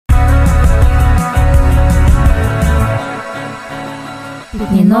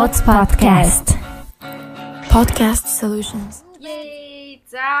Бидний Notes podcast. Podcast solutions. Yay!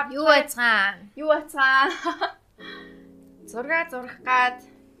 За юу байцгаан? Зураг зурах гад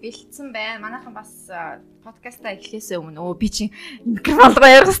бэлдсэн байна. Манайхан бас подкастаа эхлэхээс өмнө би чинь микрофон руу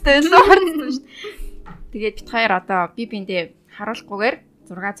ярих хэрэгтэй байлаа. Тэгээд бит хоёр одоо би биндээ харуулахгүйгээр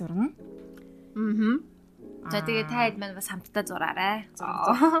зураг зурна. За тэгээд та хэд маань бас хамтдаа зураарай.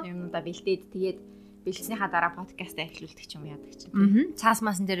 Юмудаа бэлдээд тэгээд бэлдснийхаа дараа подкастаа эхлүүлдэг ч юм яадаг чинь. Цаас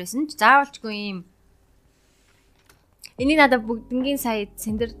маасан дээр байсан ч заавалчгүй юм. Энийг надад бүгднгийн сая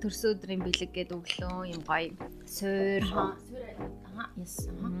цэндэр төрсөн өдрийн бэлэг гэдэг өглөө юм гоё. Суур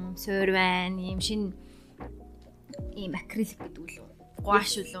байна. Ийм шин ийм акрилик гэдэг үлээ.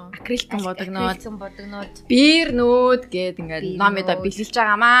 Гуаш үлээ. Акриликэн бодогноод. Бирнүүд гээд ингээд номидо бэлгэлж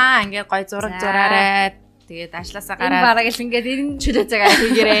байгаамаа. Ингээд гоё зураг зураарай. Тэгээд ажилласаа гараад бараг л ингээд энэ чөлөө цагаа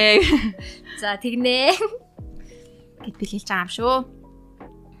хийгэрээ. За тэгнэ. Гэт бэлгэлж байгаа юм шүү.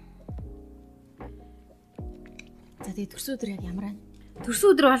 За тэгээд төрсөн өдөр яг ямар байна?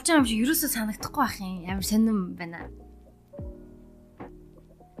 Төрсөн өдөр болж байгаа юм шиг ерөөсөө санагдахгүй байх юм. Ямар сонирм байна.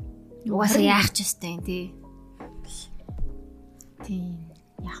 Угаасаа яах ч ёстой юм тий. Тийм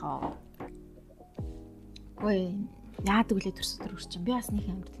яхаа. Ой, яадаг үлээ төрсөн өдөр үрчин. Би бас нэг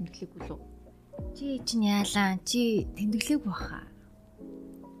амар тэмдэглээгүй лөө. Чи чинь яалаа? Чи тэмдэглээг баха.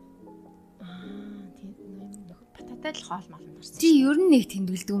 Тийм бататай л хоол малын дурсан. Чи ер нь нэг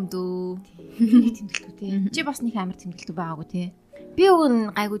тэмдэглэдэг юм дөө. Нэг тэмдэглэдэг тий. Чи бас нэг амар тэмдэглэдэг байгаагүй тий. Би уг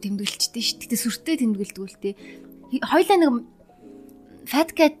нь гайгүй тэмдэглэлчтэй шүү. Гэтэ сүртэй тэмдэглэдэг үл тий. Хоёлаа нэг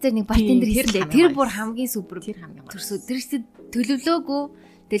fat cat дээр нэг бартендер хийлээ. Тэр бүр хамгийн супер. Тэр хамгийн гоё. Төрсөө тэр ихтэй төлөвлөөгүй.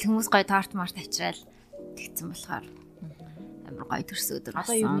 Тэгэл хүмүүс гоё торт март авчраал тэгсэн болохоор амар гоё төрсөө өдөр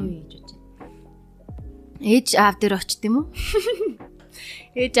болсон. Одоо юу хийж байж байна? Ээж аав дээр очт юм уу?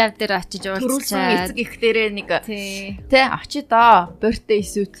 Ээж аав дээр очиж уулзчаад эцэг их дээрээ нэг тий очи доо birthday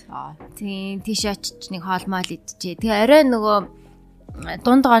suit. Тий тийш очиж нэг хоолмол идчихээ. Тэгээ орой нөгөө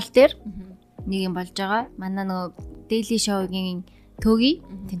дунд гол дээр нэг юм болж байгаа. Манай нөгөө daily show-гийн төгий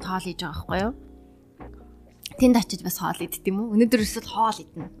тэнд хоол хийж байгаа байхгүй юу? Тэнд очиж бас хоол идт юм уу? Өнөөдөр өсөд хоол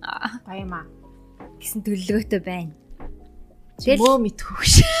идэнэ. Баямаа. Гэсэн төлөвлөгөөтэй байна. Мөө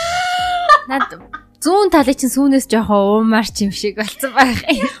мэдхүүш. Наад зүүн талын чинь сүүнээс жоохон уумарч юм шиг болсон байх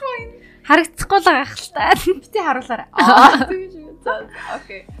юм. Харагдахгүй л байгаа хэл та. Бити харуулаарай.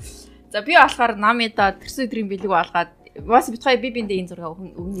 Окей. За би болохоор намида төрсөн өдрийн бэлэг болгоод бас бит хоёр би биндээ энэ зураг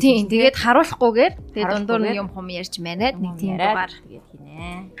өгнө. Тийм тэгээд харуулахгүйгээр тэгээд дундуур нь юм хум ярьж манайд нэг тийм дугаар тэгээд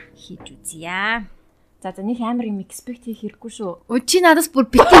хийнэ. хийж үзье. За нэг амар юм expect хийх хэрэггүй шүү. Чи надаас бүр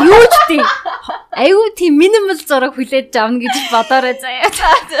бити юу ч тийм. Айгүй тийм минимал зураг хүлээж авна гэж бодоорой заяа.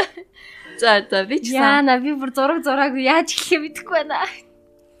 За би ч яана би бүр зураг яаж эхлэхээ мэдэхгүй байна.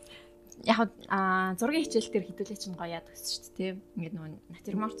 Яг зургийн хичээл дээр хэдүүлээ чинь гоё яадаг гэсэн шүү дээ. Ингээд нөгөө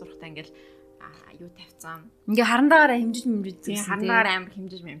натюрморт зурхтаа ингээд юу тавьцсан. Ингээ харандаагаараа хэмжиж зүгсэн. Харандаагаар амар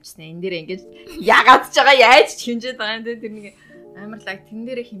хэмжиж мэмжснэ. Энэ дээр ингээд ягаад ч байгаа яаж ч хэмжээд байгаа юм дээ. Тэр нэг амар лаг тэн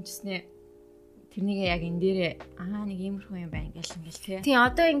дээрээ хэмжснэ. Тэрнийг яг энэ дээрээ нэг иймэрхүү юм байна ингээл тий. Тийм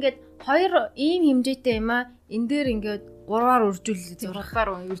одоо ингээд хоёр ийм хэмжээтэй юм аа. Энэ дээр ингээд гурваар зургаар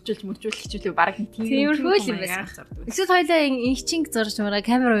үржүүлж хичүүлээ баг нэг тиймэрхүү юм байсан. Эсвэл хоёлаа инхчинг зурж мураа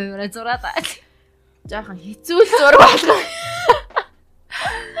камера зураад жоохон хэцүү л зураг болгоо.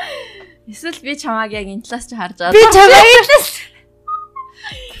 Эсвэл би чамааг яг энэ талаас ч харж байгаа. Би чамааг энэ талаас.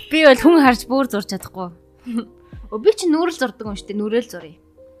 Би бол хүн харж бүр зурж чадахгүй. Би чи нүрэл зурдаг юм шүү дээ. Нүрэл зуръя.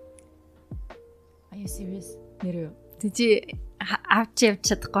 Are you serious? Нэр юу? Чи авч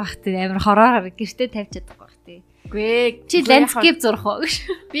явж чадахгүй бах тий амар хороор гэртээ тавьж чадахгүй бах тий. Гүй чи ландскейп зурах уу гэж.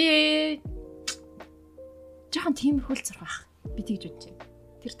 Би жоохон тиймэрхүү л зурах. Би тэгж бодчих.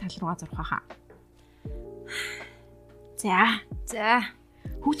 Тэр тал руугаа зурах хаа. За.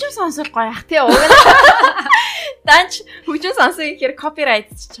 Хөгжим сонсол гоё ах тий. Данч хөгжим сонсох гэхээр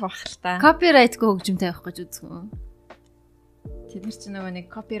copyright ч чавах л та. Copyright-гүй хөгжим тавих гэж үзсэн. Тэд нар чинь нөгөө нэг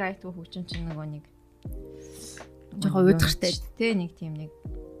copyright-гүй хөгжим чинь нөгөө нэг жоохон уйдгартай тий нэг тийм нэг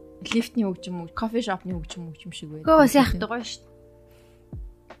лифтний хөгжим, кофе шопны хөгжим шиг байдаг. Гоо бас яхдаг гоё шүү.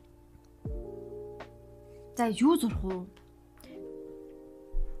 За юу зурах уу?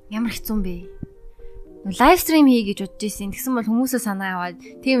 Ямар хэцүү юм бэ? Лайв стрим хий гэж бодож ирсэн. Тэгсэн бол хүмүүсээ санаа аваад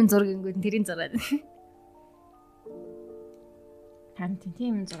тийм зураг ингүүд тэрийн зураад.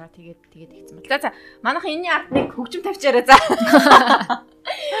 Тийм зураг тэгээд хийцэн байна. За манайхан энэний ард нэг хөгжим тавьчаарай за.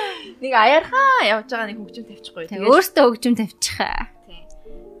 Нэг аяархаа явж байгаа нэг хөгжим тавьчихгүй. Тэгээд өөртөө хөгжим тавьчихаа. Тийм.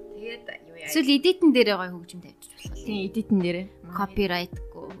 Тэгээд юу яа. Эсвэл эдитэн дээрээ гоё хөгжим тавьчих болох. Тийм эдитэн дээрээ.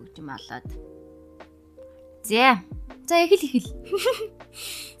 Copyright-гүй хөгжим алаад. За эхэл.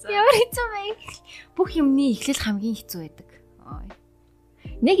 Ямар хэцүү бэ? Бүх юмны эхлэл хамгийн хэцүү байдаг.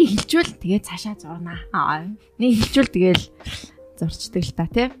 Нэг хилжүүл тэгээд цаашаа зурнаа. Нэг хилжүүл тэгээд зурчдаг л та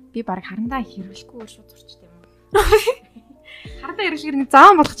тий. Би баг харандаа хэрэглэхгүй шууд зурчдаг юм. Харандаа хэрэглэхэр нэг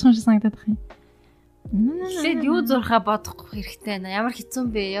заан болгочих юм шиг санагдаад байна. Эхлээд юу зурхаа бодохгүй хэрэгтэй наа. Ямар хэцүү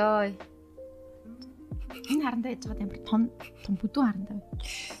бэ ёо. Энэ харандаа яж байгаа ямар том бүдүүн харандаа.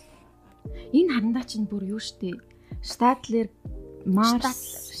 Энэ харандаа чинь бүр юу штэ. Stadler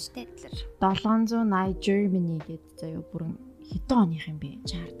Mars 780 Germany гэдэг заяа бүрэн хэдэн оных юм бэ?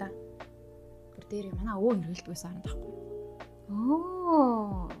 Чаарда. Бүр дээр манай өвөө хэрэглэдэгсэн харанд тахгүй.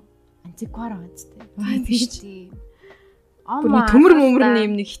 Антиквар байцтэй. Тийм. Бүр төмөр мөмөр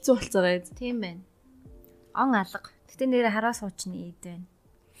юм нэг хэцүү болцоогоо. Тийм байна. Он алга. Гэтэ нэрээ хараа суучны ийд байна.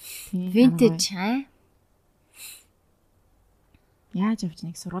 Vintage аа. Яаж авч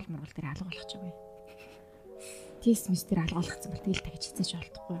нэг сурвал мургал дээр алга болгоч юм бэ? Тест мистер алга болгоцсон бол тэгэл тагиж хизээж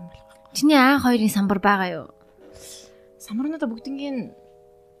олдохгүй юм болох байхгүй. Чиний аан хоёрын самбар байгаа юу? Самбарнуудаа бүгднийг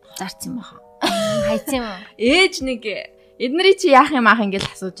зарцсан баха. Хайцсан юм уу? Ээж нэг эднэрий чи яах юм аах ингээл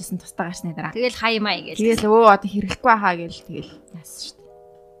асууж исэн тустаа гашны дараа. Тэгэл хаймаа гээл. Тэгэл өө одоо хэрэглэхгүй хаа гээл тэгэл яасан шүү дээ.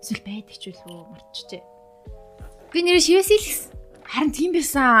 Эсвэл байдаг ч үлээ мартчихжээ. Би нэр шивэсэл гэсэн. Харин тийм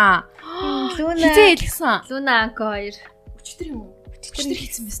байсан. Луна. Хизээ хэлсэн. Луна анко 2. Өчтөр юм уу? Өчтөр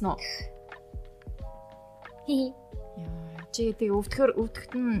хийсэн байсан уу? Яа, чи гэдэг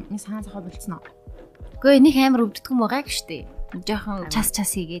өвдөхт нь саан цахаа болцсон уу? Гэхдээ нэг амар өвддөг юм байгаа гэжтэй. Жохон час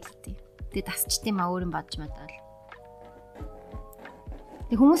хийгээд л дээ. Тэгээ тасчт юм а өөрийн бодж мадаал.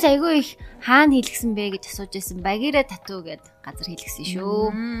 Тэг хүмүүс айгүй их хаана хийлгсэн бэ гэж асууж байсан. Багира татуу гэд газар хийлгсэн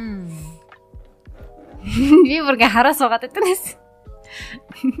шүү. Би бүргээ хараа суугаад байдаг нэс.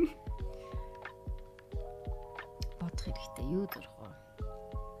 Бодох хэрэгтэй юу зурх вэ?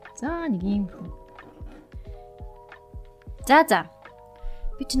 За нэг юм. За.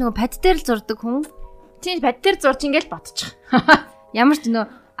 Би ч нөгөө пад дээр л зурдаг хүн. Тийм пад дээр зурч ингээл бодчих. Ямар ч нөгөө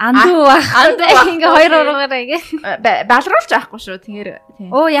андуу байх. Ингээ хоёр уруугаараа ингээ. Балруулж авахгүй шүү. Тэгэхээр.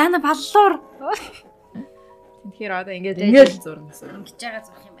 Оо яана баллуур. Тэгэхээр одоо ингээл зурна гэсэн. Ингэж байгаа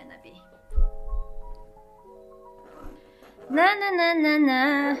зурх юм байна би.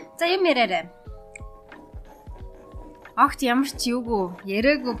 На. За юм яраарай. Огт ямар ч юугүй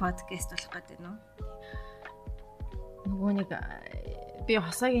яриаггүй подкаст болох гэдэг нь. Нөгөө нэг би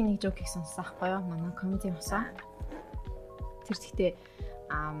хосоогийн нэг жок хийсэн сонсохгүй юу? Манай комеди хосоо. Тэр ихтэй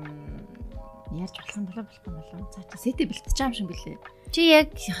яаж болох юм болоо. Цаа чи сэтэ бэлтэж байгаа юм шиг билээ. Чи яг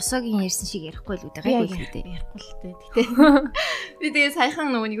хосоогийн ярьсан шиг ярихгүй л үү гайгүй л үү? Ярихгүй л дээ. Гэтэ би тэгээ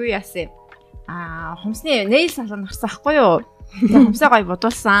саяхан нөгөө нэг юу яасан. Хумсны nail салон орсон ахгүй юу? Тэгээ хумсаа гоё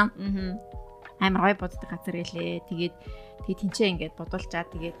бодуулсан. Амар гоё боддог газар гэлээ. Тэгээд тэнцээ ингээд бодуулчаад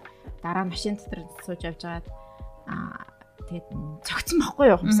тэгээд дараа машин дотор сууж явж байгаад тэгээд цогцсон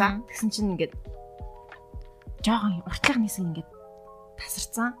байхгүй юу хумсаа. Тэгсэн чинь ингээд жоохон уртлах нисэн ингээд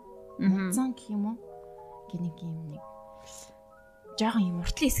тасарсан. Унцсан гэх юм уу? Гинэг юм нэг жоохон юм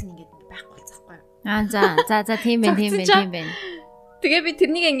уртлын хэсэг ингээд байхгүй болцсохгүй юу? За тийм байна. Тэгээ би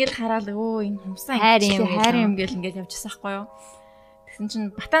тэрнийг ингээд хараад энэ хумсаа хайр юм гэл ингээд явчихсан байхгүй юу? Тэгсэн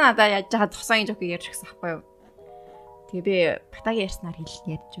чинь бата надаа яаж жахад тосоогийн жокийг ярьж гисэн байхгүй юу? Тэгээ би батагийн ярьснаар ярьж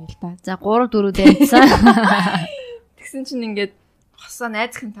үйл та. За 3 4 дээрсэн. Тэгсэн чинь ингээд хосоо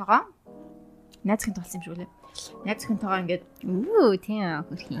найзхынтойгоо толсон юм шиг үлээ. Найзхынтойгоо ингээд тийм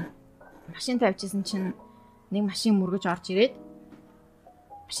хөрхий. Машин тавьчихсан чинь нэг машин мөргөж орж ирээд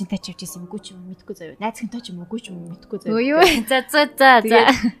машинтай ч явжсэн юмгүй ч юм мэдгүй заяа. Найзхынтой ч юм уугүй ч юм мэдгүй заяа.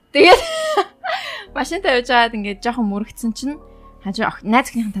 За. Тэгээд машинтай явж байгаад ингээд жоохон мөрөгцсөн чинь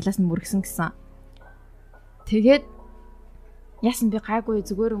найзхынхын талаас нь мөрөгсөн гэсэн. Тэгээд яасан би гайгүй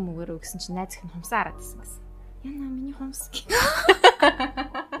зүгээр мөгөөрөө гэсэн чинь найзхын хумсаа хараад байсан гэсэн. Яна миний хумс.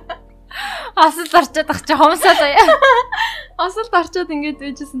 Асалд орчоод ах чи хумсаа заяа. Асалд орчоод ингээд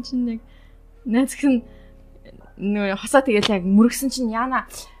байжсэн чинь яг найзхын нөө хосоо тэгэл яг мөрөгсөн чинь яана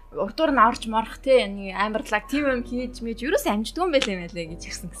урдуур нь орж морох те нэг амарлаг тийм юм хийж мэж юурээс амждгүй юм байлээ гэж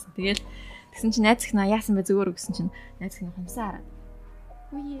ирсэн гэсэн. Тэгээд тэгсэн чинь найзх наа яасан бэ зүгээр гэсэн чинь найзхны хумсаа хараад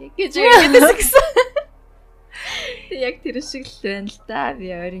үе гэж ингэдэж гэсэн. Яг тэр шиг л байна л да би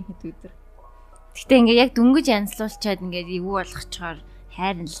ойрын хэд өдөр. Гэтэ ингээ яг дөнгөж янзлуулчаад ингээ эвгүй болгочоор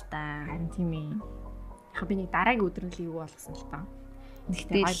хайрна л да. Харин тийм ээ. Яг би нэг дараагийн өдөр нь л эвгүй болгосон л та.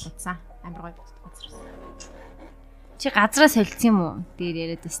 Гэхдээ гой бодсан. Амар гой бодсон газраас. Чи газраа солилцсон юм уу? Дээр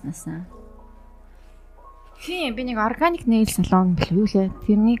яриад байснаас. Тийм би нэг органик nail салон бэл юу лээ.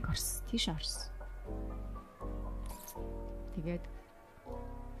 Тэрнийг тийш орсон. Тэгээд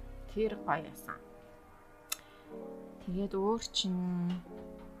тэр гоё ясан. Тэгээд өөр чинь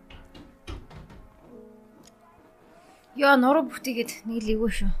Яа нуруу бүтээгээд нэг л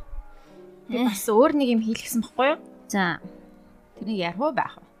ивгүй шүү. Би бас өөр нэг юм хийлгсэн баггүй юу? За. Тэрний яруу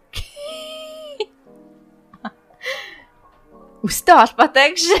байх уу? Өстэй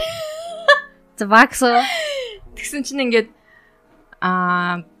холбоотой гэж. За вакс уу? Тэгсэн чинь ингээд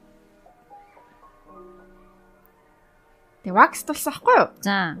тэг вакс тулсан ахгүй юу?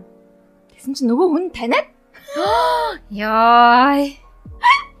 За. Тэгсэн чинь нөгөө хүн таниад Яа.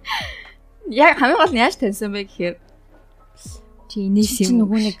 яг хамгийн гол нь яаж таньсан бэ гэхээр чи инээс чи юм.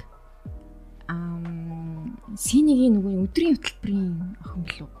 нөгөө нэг синигийн нөгөө өдрийн хөтөлбөрийн охин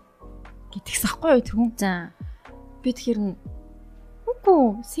билүү гэдгийгс ахгүй юу тэгүн. За. Би тэгэхээр үгүй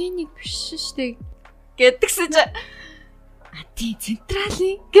синик биш штэ гэдгсэн чи тий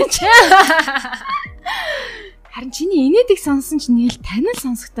централын гэж. Харин чиний инээдэг сонсон чинь нэг л танил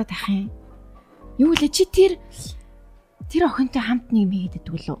сонсогдоод байх юм. Юу лээ чи тэр охинтой хамт нэг юм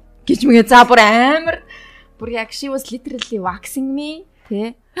хийдэг үлээ гэж мэгээ за бүр амар бүр яг she was literally waxing me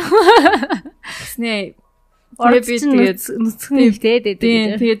тий. Тэснэ Тэгээд би тэгээд нүцгэн нэвтээд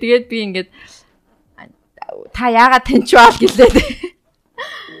байдаг. Тэгээд би ингээд та яагаад таньчвал гэлээ.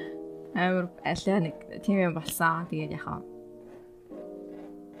 Амар алиа нэг тийм юм болсон. Тэгээд яхаа.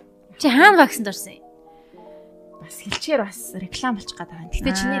 Чи хаана ваксанд орсон юм? Бас хэлчээр бас реклам болчих гээд байгаа.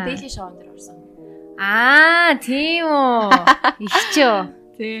 Гэтэ чиний daily show дээр орсон. Тийм үү. Ихчөө.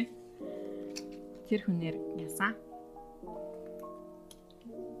 Тий. Тэр хүнээр яасан.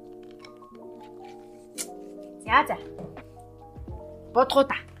 За. Бодгоо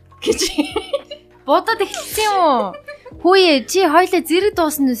та. Гэж. Бодоод эхэлсэн юм уу? Хүүе чи хоёлаа зэрэг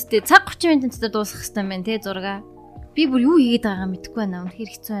дуусна үстэй. Цаг 30 минутын дотор дуусгах хэрэгтэй байна те зурга. Би бүр юу хийгээд байгаагаа мэдэхгүй байна.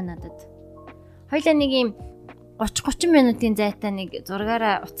 Үнэхээр хэцүү байна надад. Хоёлаа нэг юм 30 минутын зайтай нэг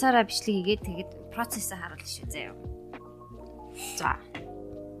зургаараа уцаараа бичлэг хийгээд тэгээд процессыг харуулж шүү заяа. За.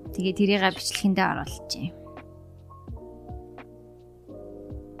 Тэгээд тэрийг бичлэгэндээ оруулчих.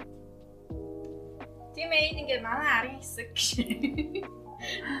 Тийм ээ ингээд манай арын хэсэг гэж.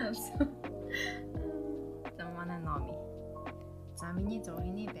 За манай номи. За миний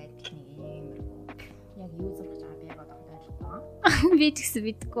зургийн байдал нэг юм. Яг юу зурж байгаа би яг одоо ойлгохгүй. Би ч гэсэн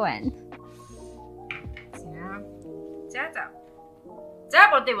мэдэхгүй байна. За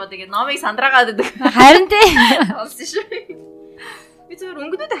бодъё гэж номыг сандраагаад байдаг. Харин тий. Олсон шүү. Би зөвөр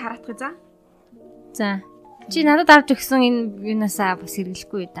өнгөнүүдэд хараадах за. За. Чи надад авч өгсөн энэ юунасаа бас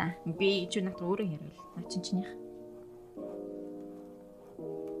хэрэглэхгүй да. Би ч надад өөрөө хэрвэл. Наа чинийх.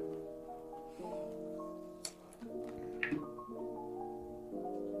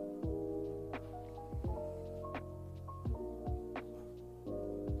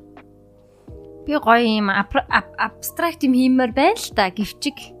 Би гоё юм абстракт юм хиймээр байна л та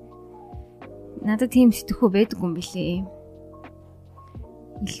гівчиг. Надад тийм сэтгэхүй байдаггүй юм билээ.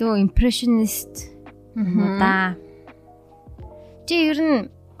 Илүү impressionist да. Чи ер нь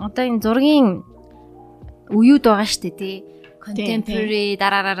одоо энэ зургийн үеуд байгаа штэ тий. Contemporary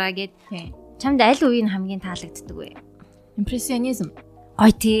дараараа гэд. Чамд аль үеийн хамгийн таалагддаг вэ? Impressionism.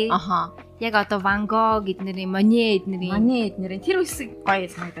 Гоё тий. Аха. Яг одоо Van Gogh эднэрийн Monet эднэрийн тэр үсэг гоё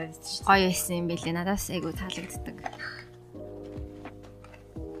санагдаад байна шүү. Гоё байсан юм байлээ. Надаас айгу таалагддаг.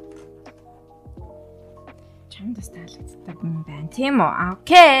 Чамд бас таалагддаг юм байна. Тийм үү?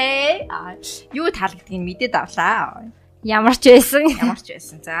 Окей. Юу таалагдгийг мэдээд авлаа. Ямар ч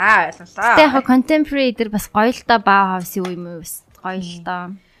байсан. За, ойлголоо. Тэ яг contemporary дээр бас гоё л та Bauhaus-ийн үе юм бас гоё л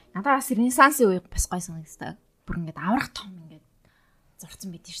та. Надад бас Ренессансын үе бас гоё санагддаг. Бүр ингээд аврах том ингээд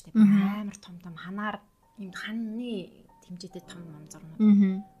зурцсан байдэн штэ. Амар том ханаар юм ханны тэмцээтэй том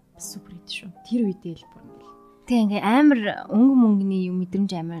зурнууд. Бас супер идэв шүү. Тэр үедээ л бүр ингээд. Тэг ингээд амар өнгө мөнгөний юм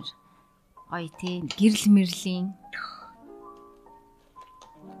мэдрэмж амар гоё тий. Гэрэл мэрлийн.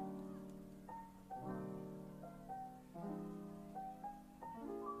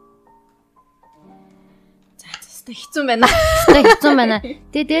 Хэцүү байна.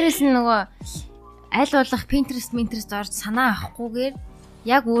 Тэгээ дээрэс нь нөгөө аль болох Pinterest орж санаа авахгүйгээр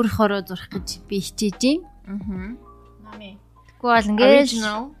яг өөрөөрөө зурх гэж би хичээж байна. Нами. Тэгвэл бол ингээд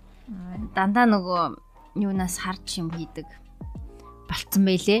дандаа нөгөө юунаас харж юм хийдэг болцсон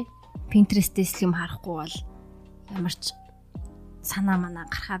байлээ. Pinterest-ээс юм харахгүй бол ямар ч санаа манаа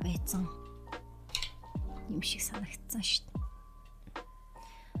гарахаа байцсан юм шиг санагдсан шүү дээ.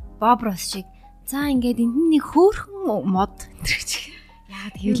 Боброс шиг за ингээд энд нэг хөөхөн мод гэж. Яа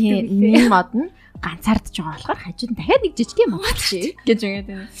тэгээд энэ мод нь ганцаардж байгаа болохоор хажууд нь дахиад нэг жижиг мод чи гэж ингээд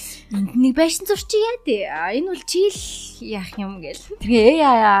байна. Энд нэг байшин зурч яа дээ. Энэ бол чийл яах юм гээл. Тэгээ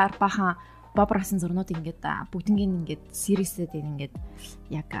AI-аар бахан бобросын зурнууд ингээд бүгднгийн ингээд серисэд ингээд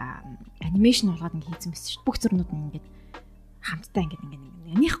яг анимашн болгоод ингээд хийсэн байсан шүү. Бүх зурнууд нь ингээд хамтдаа ингээд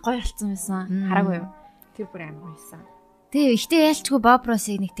нэх гоё болцсон байсан. Хараагүй юу? Тэр бүр амар байсан. Тэгээ ихтэй ялчгүй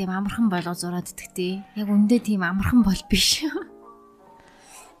Бобросыг нэг тийм амархан болгоо зураад идэгтэй. Яг үндэ тийм амархан бол биш.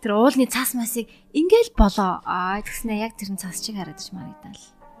 Тэр уулны цас масыг ингээл болоо. Тэгснэ яг тэр нь цас чиг харагдаж марагдал.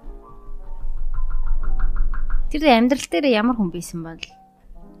 Тэр амьдрал дээр ямар хүн байсан бол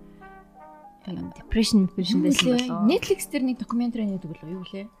depression байсан болоо. Netflix дээр нэг докюментари нэдэг болов юу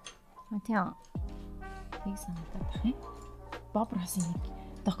лээ? Тийм. Нэг санагдаад байна. Bob Ross-ийн нэг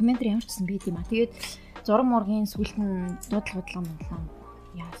докюментари ямар ч гэсэн бий тийм а. Тэгээд зураг мургийн сүлд нь дуудлага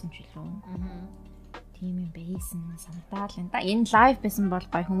яасан ч үлээ. Тийм юм байсан санагдаад байна. Да энэ лайв байсан бол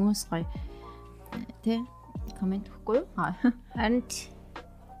гой хүмүүс гой тий комент өгөхгүй юу? Харин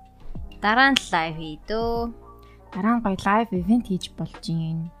дараа нь лайв хийдөө. Дараа нь гой лайв ивент хийж болж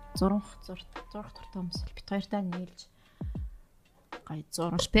юм. Зурх туртай хүмүүс бит хоёртаа нийлж гой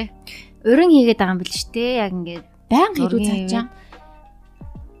зурж бэ. Өрөн хийгээд байгаа юм бэл ч тий яг ингээд баян хийдүү цаачаа.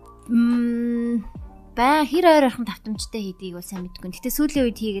 Баа хэр ойрхон тавтамжтай хийдгийг бол сайн мэдгүй. Гэтэ сүүлийн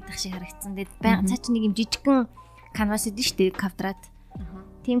үед хийгээд ах шиг харагдсан. Тэгээд баян цаа чи нэг юм жижигхэн канвас идэв штэ кавдраад.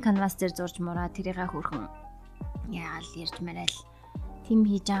 Тим канвас дээр зурж мураа тэрийгээ хөрхөн яал ярьж мараал. Тим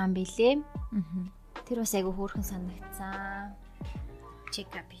хийж байгаа юм бэлээ. Тэр бас айгу хөөрхөн санагдсан.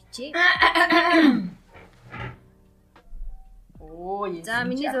 Чек ап хийчи. Оо яа. За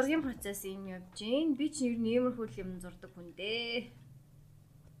миний зургийн процесс юм явж гин. Би чи ер нь иймэрхүү юм зурдаг хүн дээ.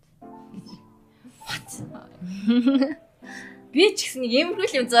 Би ч гэсэн нэг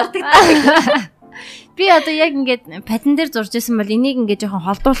иймэрхүү юм зурдаг. Би одоо яг ингээд падан дээр зурж байсан бол энийг ингээд жоохон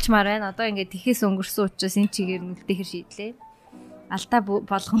холдуулчмаар байна. Одоо ингээд тэхээс өнгөрсөн учраас энэ чигээр нүлтэхэр шийдлээ. Алдаа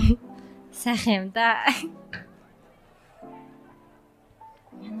болгоно. Сайхан юм да.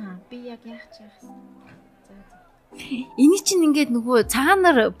 Яна би яг яах ч яахсан. Эний чинь ингээд нөгөө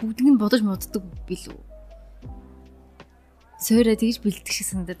цагаанаар бүгдийг нь бодож моддаг билүү? Сойроо тэгж бэлдэх шиг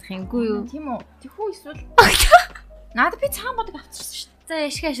санагдах юмгүй юу? Тийм үү? Тэхүү эсвэл надад би цагаан бодог авчихсан шүү дээ. За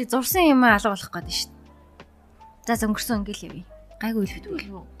яшиг ашиг зурсан юм алга болох гээд шүү дээ. За өнгөрсөн ингээл явъя. Гайгүй л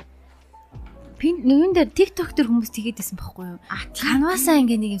хэвгүй. Пин нэгэн дээр TikTok дээр хүмүүс тэгээдсэн байхгүй юу? Канвасаа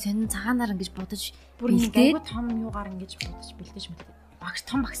ингээ нэг юм сонин цагаанаар ингэж бодож бүр нэг айгүй том юугаар ингэж бодож бэлдэж мэлдэж. Багш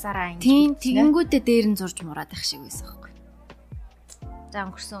том багсаараа ингэж. Тийм тэгэнгүүтээ дээр нь зурж мураад их шиг байсан байхгүй. За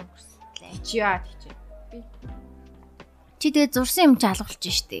өнгөрсөн. Чиа тийч. Би чи тэгээ зурсан юм чи алгуулж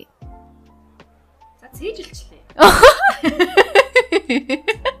штэ. За цээжилчлээ.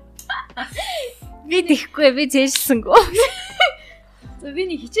 Би тэхгүй би цээжилсэнгөө. За би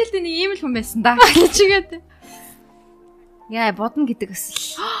нэг хичээлдээ нэг ийм л хүн байсан да. Чигээд. Яа бодно гэдэг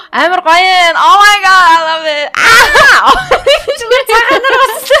өсөл. Амар гоё юм. Oh my god, I love it. Зүгээр цагаанаар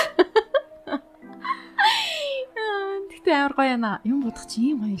бассан. Тэгтээ амар гоё яана. Юм бодох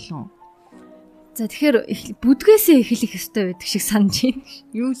чи ийм гоё лөө. За тэгэхээр бүдгээсээ эхлэх ёстой байдаг шиг санаж байна.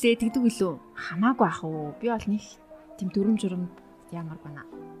 Юу лээ тэгдэг үлээ. Хамаагүй ах уу. Би бол нэг тийм дүрм журм ямар байна.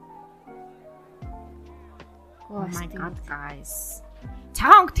 Oh my god guys.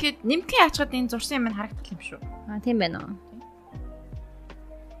 Цагаан өнгөтэд нэмхэн яачгаад энэ зурсан юм харагдах юм шүү. Тийм байна уу.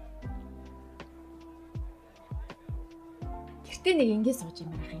 Гэтэ нэг ингэ сууж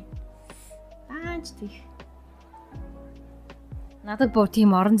юм ах юм. Аач тийх. Надад боо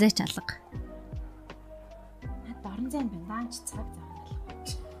тийм орон зайч алга. Орон зайн байна. Даанч цаг заана л.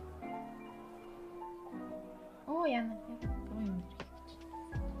 Оо яна.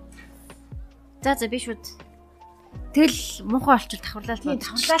 За би шүүд. Тэгэл муухай олчвол давхарлаад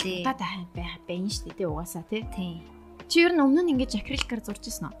тавхарлаад байна шүү дээ угаасаа тий. Чи ер нь өмнө нь ингэж акриликаар зурж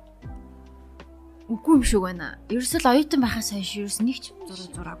ирсэн үү? Үгүй юм шиг байна. Ерөөсөө л оюутан байхаас хойш ерөөс нэг ч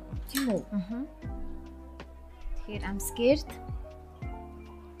зураагүй. Тийм үү? Тэгэхээр I'm scared.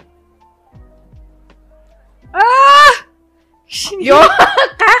 Ёо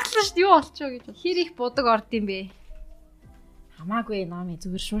гайхлаа шүү юу болчихоо гэж. Хэр их будаг орд юм бэ? Хамаагүй номи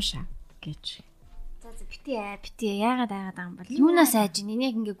зүгээр шуушаа гэж. За бити яагаад байгаа юм бол юунаас айж ин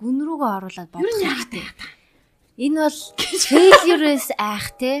яг ингээ гүн рүүгээ оруулаад бодох хэрэгтэй. Энэ бол failure-с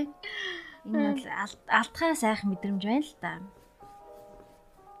айх те. Энэ бол алдхаас айх мэдрэмж байна л та.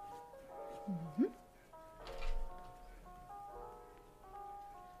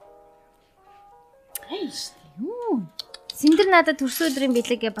 Хэйш юу? Синдэр надад төрсөн өдрийн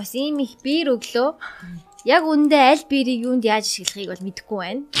бэлэгээ бас ийм их биер өглөө. Яг үндэ аль биерийг юунд яаж ашиглахыг бол мэдэхгүй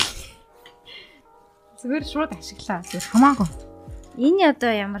байна. Зүгээр шууд ашиглаа. Зүгээр хамаагүй. Энэ одоо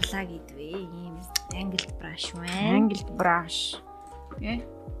ямар лаг идвэ? Ийм angled brush байна. Angled brush.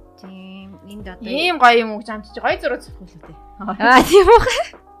 Тийм энд одоо ийм гоё юм уу гэж амтчих гоё зураг зурх үлээ тий. Тийм үү.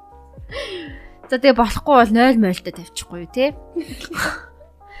 За тэгээ болохгүй бол 0 мольтой тавьчихгүй тий.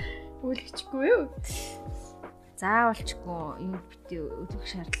 Үлгчихгүй юу? Заавалчгүй юм бити өдөх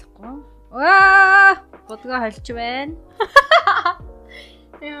шаардлагагүй. Ваа! Бодгоо холж байна.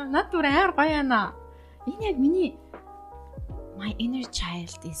 Яа, над түр амар гоё яана. Энэ яг миний my inner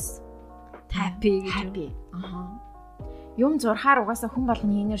child is happy гэж. happy. Юм зурхаар угаасаа хүн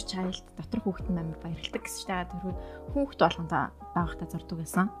болгоны inner child доторх хүүхэд нь амар баярлдаг гэсэн чинь тэр хүүхэд болгонтой байгахтаа зурдаг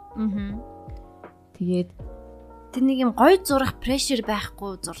байсан. Тэгээд тэр нэг юм гоё зурах pressure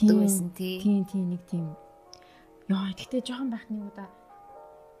байхгүй зурдаг байсан тий. Тийм нэг тийм. Яа, гэхдээ жоохон байхны удаа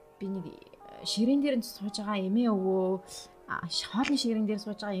би нэг ширээн дээр нь сууж байгаа эмээ өвөө, хоолны ширээн дээр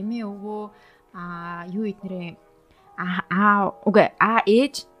сууж байгаа эмээ өвөө, юу иднэрээ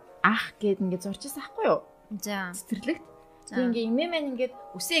ээж ах гэд ингээд зурж байсан байхгүй юу? За. Цэцэрлэгт. Тэг ингээ эмээ маань ингээд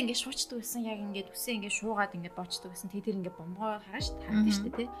үсээ ингээ шуучдаг байсан, яг ингээд үсээ ингээ шуугаад ингээ боочдаг байсан. Тэг тэр ингээ бомгоо хараад шүү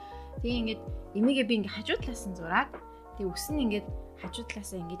дээ, тий. Тэг ингээд эмээгээ би ингээ хажуу талаас нь зураад тэг үс нь ингээд хажуу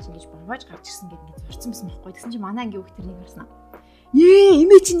талаасаа ингэж бомгоож гарч ирсэн гэд ингээ зурцсан байсан байхгүй. Тэгсэн чинь манай ангийн хүүхд тэрнийг харснаа.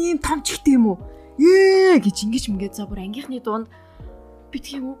 Эмээ чинь ийм том чихтэй юм уу? Гэж ингэж мгээд за бүр ангийнхны дунд би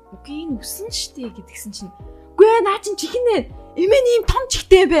тэг юм үгүй энэ үсэн штэ гэдгсэн чинь үгүй наа чин чихнэ. Эмээ ийм том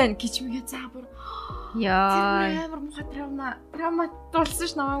чихтэй байна гэж мгээд за бүр яа амар муха драма дулсан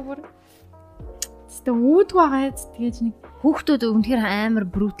ш намайг бүр. Тэстэ үүдгүй байгаа тэгэж нэг хүүхдүүд өмнөхөр амар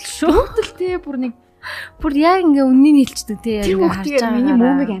брутал шүү. Бруталтэй бүр нэг бүр яг ингээ үннийг хэлчихдэг тий яг ингээ харж байгаа. Миний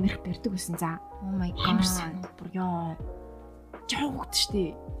мөмөг амирх барьдаг байсан за. Oh my god. Амар сайн бүр яа. Жоо хүүхд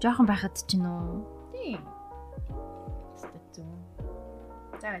штэ. Жохон байхад ч нөө. Тий.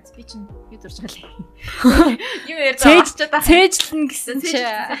 За би чинь юу дурж байгаа лээ. Юу ярьж байгаа. Цээжлэн гэсэн чи.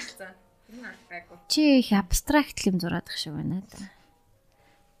 Чи их абстракт юм зураад ах шиг байна да.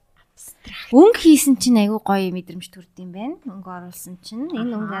 Абстракт. Өнгө хийсэн чинь айгүй гоё мэдрэмж төрд юм байна. Өнгө оруулсан чинь энэ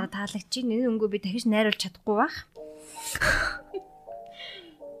өнгө таалагчийг энэ өнгөө би дахиж найруулж чадахгүй байх.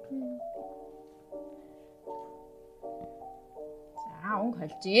 За өнгө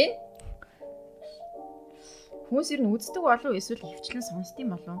холж ийн. Хүмүүс ер нь үздэг болов эсвэл хөвчлэн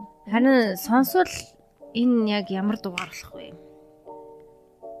сонсдгийм болов? Харин сонсвол энэ яг ямар дугаар болох вэ?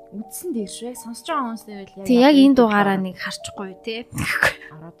 Үдсэн дээр шүү. Сонсож байгаа хүмүүстэй байл яг. Тэг яг энэ дугаараа нэг харчихгүй тий.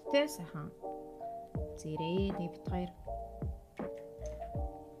 Ороод тий сайхан. Зэрэг бит хоёр.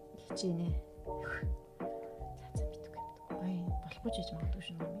 Хичээнэ. За битгүй. Ой, болохгүй ч гэж магадгүй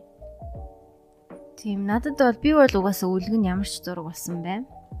шүү нами. Тийм надад бол би бол угаасаа үлгэн ямар ч зураг болсон байна.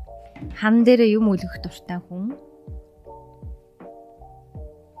 Хан дээрээ юм үлгэх дуртай хүн.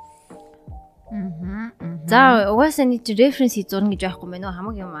 За угаасаа нэг референс зурна гэж байхгүй мэн үү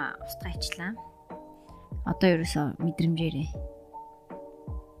хамаг юм устгаа ичлаа. Одоо ерөөсөө мэдрэмжээрээ.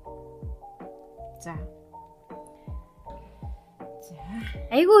 За.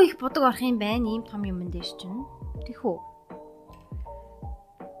 Айгүй их бодог орох юм байна ийм том юм дээр чинь. Тэхүү.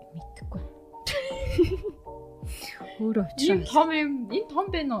 Мэдхгүй. Өөрөө очроо. Энэ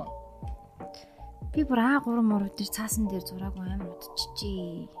том байна уу? Би бүр А3 мөр дээр цаасан дээр зураагүй амар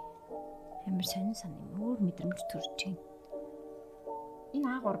удчихжээ. Амар сонин юм. Өөр мэдрэмж төрж байна. Энэ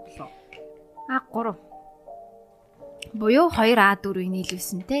А3 болов. А3. Буюу 2 А4-ийг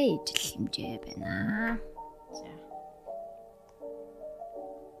нийлүүлсэнтэй ижил хэмжээ байна. За.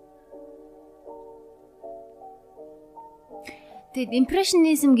 Тэгэд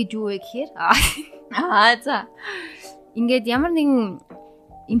impressionism гэж юу вэ гэхээр за. Ингээд ямар нэгэн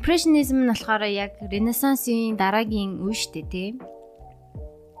impressionism нь болохоор яг Ренессансын дараагийн үе шүү дээ, тий.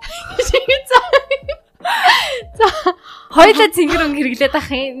 За. Хоёлаа тэнгэр өнгө хэрэглээд ах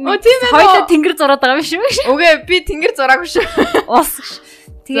юм. Хоёлаа тэнгэр зураад байгаа юм шүү. Үгүй би тэнгэр зураагүй шүү. Ус.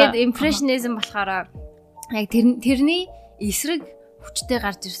 Тэгээд impressionism болохоор яг тэрний эсрэг хүчтэй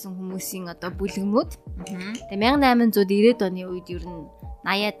гарч ирсэн хүмүүсийн одоо бүлгэмүүд. Тэгээ 1890-ад оны үед ер нь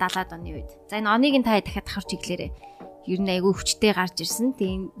 80-аад 70-аад оны үед. За энэ оныг нь та дахиад харж иглээрэй. Ер нь айгүй хүчтэй гарч ирсэн.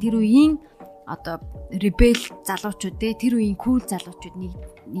 Тэгээ тэр үеийн одоо ребел залуучууд те тэр үеийн кул залуучууд нэг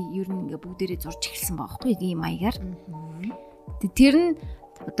ер нь ингээ бүгдээрээ зурж эхэлсэн байгаа байхгүй ийм маягаар. Тэр нь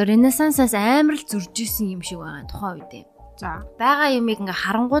одоо Ренессансаас амар л зурж исэн юм шиг байгаа тухайн үедээ. За байгаа юмыг ингээ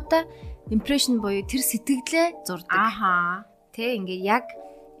харангуудаа импрешн буюу тэр сэтгэлээ зурдаг. Ахаа. Тэ ингээ яг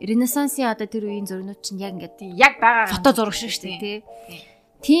Ренессансын одоо тэр үеийн зурнууд чинь яг ингээ яг байгаа фото зураг шиг шүү дээ тий.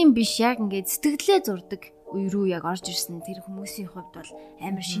 Тийм биш яг ингээ сэтгэлээ зурдаг үе рүү яг орж ирсэн тэр хүмүүсийн хувьд бол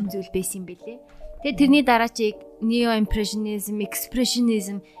амар шин зүйл байсан юм бэлээ. Тэгээ тэрний дараа чи neo impressionism,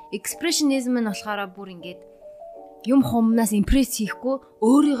 expressionism нь болохоор бүр ингээд юм хумнаас импресс хийхгүй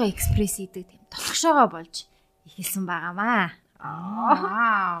өөрийгөө экспресс хийдэг тийм толгошоогоо болж ихэлсэн байгаамаа.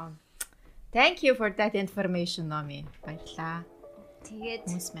 Wow. Thank you for that information, Nomi. Баярлаа. Тэгээд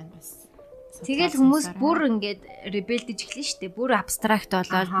хүмүүс маань бас тэгэл хүмүүс бүр ингээд ребелдэж эхлэн штэ. Бүр абстракт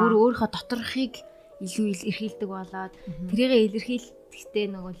болоод бүр өөрийнхөө доторхыг илүү илэрхийлдэг болоод тэрийгээ илэрхийлэхдээ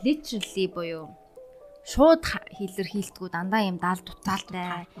нөгөө literally буюу шууд илэрхийлдэггүй дандаа юм даал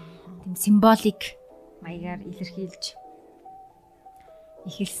дутаалтай тийм символик маягаар илэрхийлж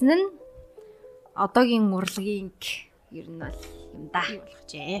эхэлсэн нь одоогийн урлагийн ер нь бол юм да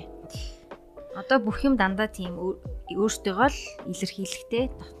болгожээ. Одоо бүх юм дандаа тийм өөртөөгөө л илэрхийлэхтэй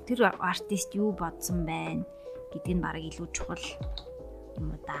тэр артист юу бодсон байна гэдг нь бараг илүү чухал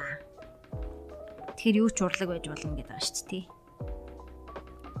юм уу да. Тэгэхээр юу ч урлаг байж болно гэдэг байгаа шүү дээ.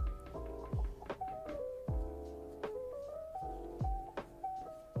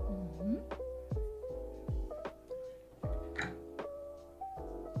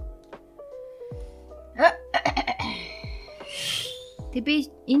 Тэг би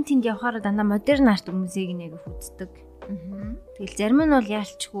энэ тэнд явахаар дандаа модерн арт хүмүүсийг нэг үздэг. Тэгэл зарим нь бол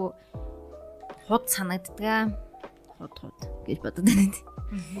яалчгүй худ санагддаг. Худ гэж бодод байна.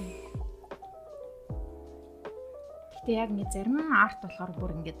 Гэтэ яг ингэ зарим арт болохоор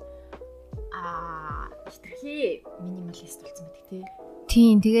бүр ингэ хитрхи минималист болсон байдаг тий.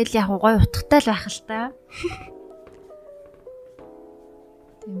 Тийм тэгэл яг гой утгатай л байх л та.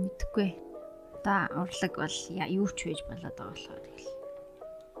 Тэг мэдхгүй. Та урлаг бол юу ч байж болоод байгаа болохоор тэгэл.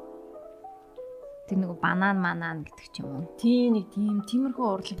 Тэг нэг банан гэдэг ч юм уу. Тийм нэг тиймэрхүү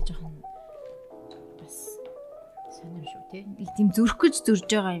урлаг жоохон бас сонирм шүү тий. Нэг тийм зүрх гэж зурж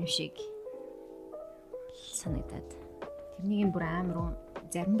байгаа юм шиг санагдаад. Тэрнийг бүр амар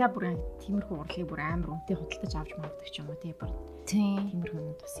заримдаа бүр тиймэрхүү урлагийг бүр амар үнэтэй худалдаж авч магаддаг ч юм уу тий бүр. Тиймэрхүү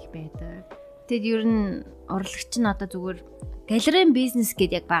нь бас их байдаг. Тэгэд ер нь урлагч нь одоо зүгээр галерейн бизнес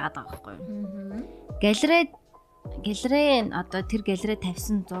гэдэг яг байгаад байгаа байхгүй юу? Галерей одоо тэр галерей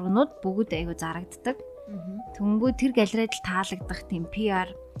тавьсан зургнууд бүгд айгу зарагддаг. Тэнгүү тэр галерейд л таалагдах тийм PR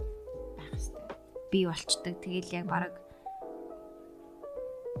байх хэрэгтэй. Бий болчдөг. Тэгэл яг бараг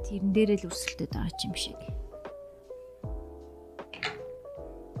тэрэн дээрээ л өрсөлдөд байгаа юм шиг.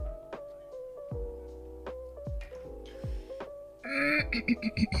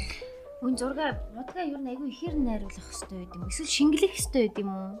 Үн зурга модгаа ер нь айгүй ихээр найруулах хэрэгтэй байд юм. Эсвэл шингэлэх хэрэгтэй байд юм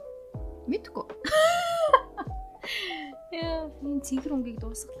уу? Мэдгүй. Яа, энэ цэнхэр өнгийг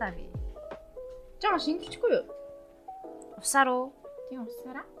дуусглаа би. Жаа шингэлчихгүй юу? Усаар уу? Тийм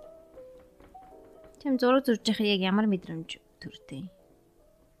усаараа. Тийм зураг зурж яхаа яг ямар мэдрэмж төртэй.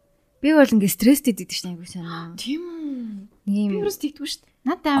 Би бол ингээ стресстэй дийдэж шнэ айгүй санаа. Тийм үү. Ийм би юус тэгдэггүй шүү дээ.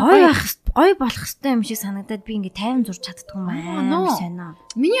 Надаа гой болох хэвээр юм шиг санагдаад би ингээ тайван зурж чаддгүй юм аа. Санаа.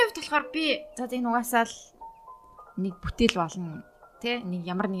 Миний хувьд болохоор би за энэ угаасаа л нэг бүтээл болно. Тэ нэг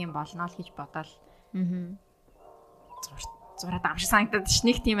ямар нэг юм болно л гэж бодоол. Зураад амш санагдаад ш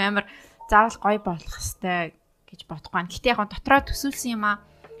нэг тийм амар заавал гоё болох хэвээр гэж бодохгүй. Гэтэ яг дотроо төсөөлсөн юм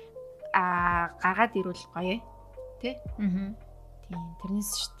гаргаад ирвэл гоё тий. Тийм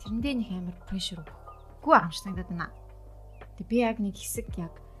тэрэндээ нэг амар прешэр өгөхгүй амш санагдаад байна. Тэг би яг нэг хэсэг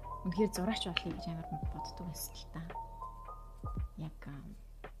яг үнэхээр зураач болохыг гэж амар боддог байсан л та. Яг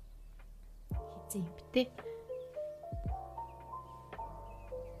хизээ юм битээ.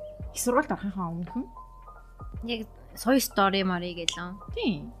 Их сургуульд орохынхаа өмнөхөн яг сой стори мари гэлээ.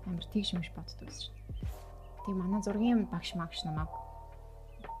 Тийм амар тэгш юмш боддог байсан шүү. Тийм манай зургийн багш намайг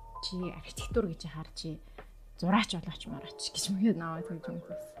чи архитектур гэж хаар чи зураач болооч мараач гэж мгээд наваа тэгж юм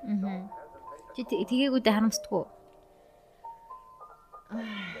байсан. Чи тэгээгүүдээ харамсдаггүй.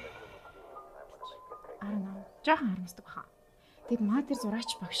 Жаахан харамсдаг баха. Тэг маа тэр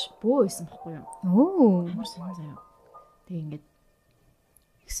зураач багш бөө байсан бохгүй юу? Оо. Амар сонир заяа. Тэг ингээд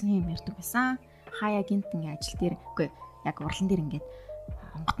ихсний юм ярьдаг байсан. Хаяа гинт ингээ ажил дээр үгүй яг урлан дээр ингээд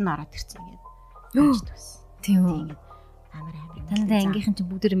онгот нь ороод ирсэн ингээд ажилладаг байсан. Тийм үү. Ингээд амар тантай ангийнхан чинь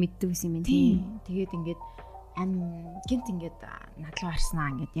бүгдээр мэддэг байсан юм тийм. Тэгээд ингээд гинт ингээд надлуу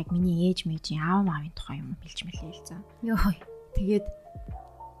харснаа ингээд яг миний ээж мээжийн аав маавын тухай юм хэлж мэлээ л заа. Йоо. Тэгээд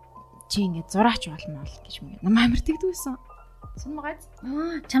чи ингээд зураач болно л гэж мгээ. Нам амар тэгдэг байсан. Сон магад.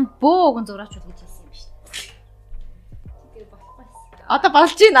 Чамд бөөгөн зураач бол гэж хэлсэн юм шүү дээ. Тэр болохгүй байсан. Одоо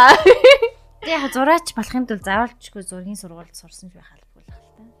болж байна. Тэг яг зураач болохын тулд заавалчгүй зургийн сургуульд сурсан ч байх албагүй л та.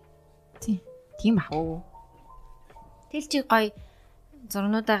 Тийм бах уу. Тэл чи гоё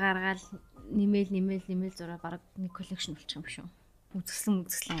зурнуудаа гаргаал нэмэл зураа бараг нэг коллекшн болчих юм шүү.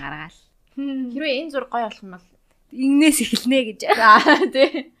 Үзэсгэлэн гаргаал. Хэрвээ энэ зураг гоё болох юм бол ингэнээс эхэлнэ гэж. Аа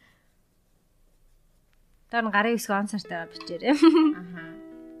тий. Тэр нь гарын үсг онцортой бичээрэй. Аха.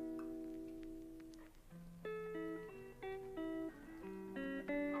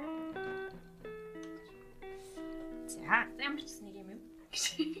 За, ямар ч нэг юм.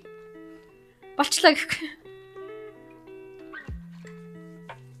 Болчлаа гэхгүй.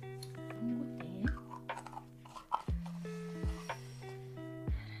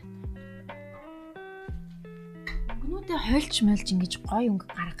 Өнгнүүдээ хойлж ингэж гоё өнгө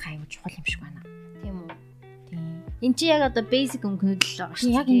гаргах аюу чухал юм шиг байна. Тийм үү? Тийм. Энд чи яг одоо basic өнгнүүд л байгаа шүү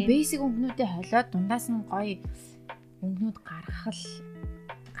дээ. Яг энэ basic өнгнүүдээ хойлоод дундаас нь гоё өнгнүүд гаргах л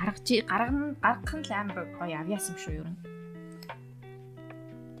гаргах нь л амар гоё авьяас юм шүү ер нь.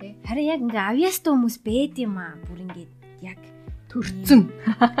 Тэ. Харин яг ингээ авьяастай хүмүүс бэд юм аа. Бүр ингээд яг төрцөн.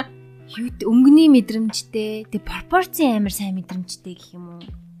 Юу өнгөний мэдрэмжтэй, тэг пропорцийн амар сайн мэдрэмжтэй гэх юм уу?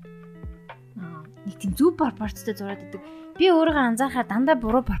 Нэг тийм зөв пропорцтой зураад идэг. Би өөрийгөө анзаарахаар дандаа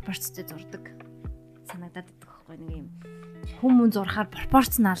буруу пропорцтой зурдаг. Санагдаад идэг байхгүй нэг юм. Хүмүүс зурхаар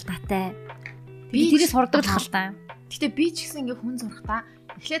пропорц нь алдаатай. Би тэрийг сурдаг л та. Гэтэ би ч гэсэн ингээ хүн зурхтаа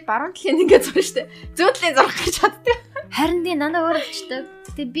эхлээд баруун талын ингээ зурна штэ. Зүүн талын зурх гэж чаддаг. Харин тийм дандаа өөр болчдаг.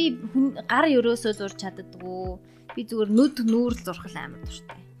 Гэтэ би гар өрөөсөө зурж чаддаггүй. Би зүгээр нүд нүүр зурхал амар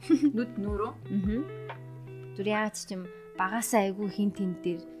дуртай. Нүд нүүрөө? Зүр яагаад ч юм багасаа айгүй хин тэн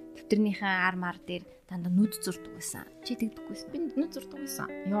дээр төвтөрнийхэн ар мар дээр дандаа нүд зурдаг байсан. Чи тэгдэггүйсэн. Би нүд зурдаг байсан.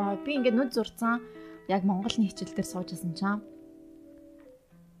 Йоо, би ингээ нүд зурцсан. Яг Монголын хичээл дээр суужсэн чам.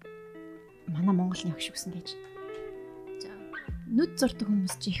 Манай Монголын ягш үсэн гэж. За. Нүд зурдаг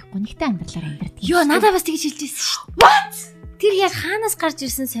хүмүүс чи их гонигтай амьдралаар амьдардаг. Йоо, надад бас тэгж хэлжсэн шүү. What? Тэр яг хаанаас гарч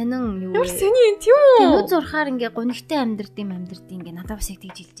ирсэн сонин юу вэ? Ямар сони юм тийм үү? Нүд зурхаар ингээ гонигтай амьдардığım ингээ надад бас яг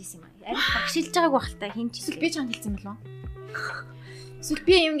тэгж хэлжсэн юм аа. Арай багшилж байгааг бахалтай хин ч би чанд хэлсэн болов? Эсвэл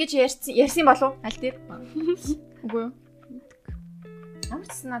би юм гэж ярьсан болов? Аль дээр? Үгүй юу?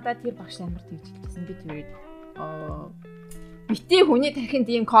 Амарч надад тэр багш амар тэгж хэлсэн. Би тэгээд бити хүний тархинд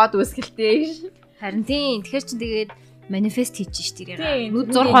ийм код үүсгэлтэй. Харин тийм. Тэгэхээр чи тэгээд манифест хийж ш тэрийг. Нүд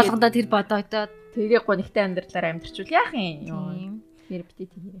зурх болгондоо тэр бодогдоод тэгээ гонигтай амьдралаар амьдрчвал яах юм? Тэр бити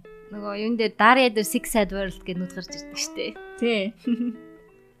тэгээрээ. Нөгөө юун дээр Дарья дээр Six Sad World гэж нүд гарч ирдэг штэ. Тий.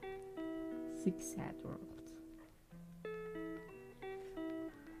 Six Sad World.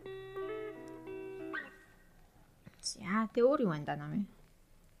 Яа, тэ өөр юу энэ намын?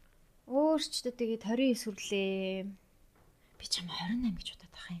 Өөрчдөө тэгээд 29 сүрлээ. Би чам 28 гэж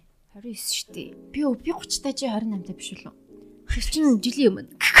бодоод байгаа юм. 29 шүү дээ. Би 30 таа чи 28 таа биш үү? Тэр чинь жилийн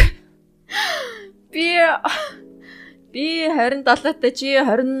өмнө. Би 27 таа чи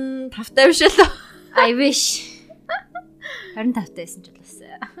 25 таа биш үү? I wish. 25 таасан ч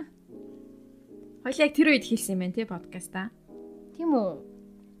болоосаа. Хоёул яг тэр үед хэлсэн юм байна тий подкаста. Тийм үү?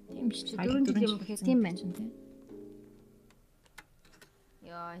 Тийм биш. 4 жилийн өмнө гэхээр тийм байна ч тий.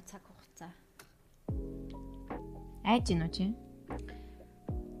 Яа, цаг хугацаа. Айж гинөө чи?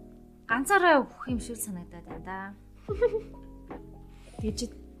 Ганцаараа өгөх юм шиг санагдаад байна да.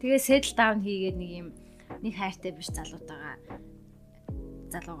 Тэгээ settle down хийгээд нэг хайртай биш залуугаа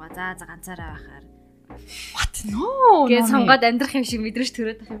за ганцаараа байхаар what no гэж сонгоод амьдрах юм шиг мэдрэж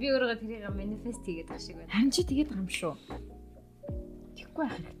төрөөд байгаа. Би өөрийгөө тэрийг manifest хийгээд байгаа шиг байна. Харин чи тэгээд байгаа юм шүү. Тэгэхгүй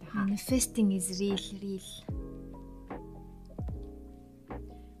байх хэрэгтэй. Manifesting is real.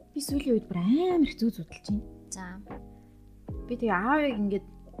 Би сүүлийн үед бүр амар их зүү зүтэлж байна. За. Би тэгээ аавыг ингээд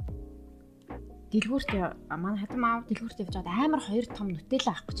дэлгүүрт манай хатам аав дэлгүүрт явж байгаад амар хоёр том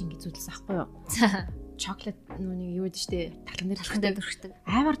нутелла авах гэж ингээд зүтэлсэн аахгүй юу? За. Чоколад нүуний юу гэдэг штэ талхан дээр дөрхтэй.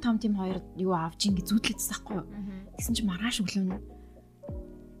 Амар том тийм хоёр юу авч ингээд зүтлээдсэн аахгүй юу? Тэгсэн чи маргааш өглөө нь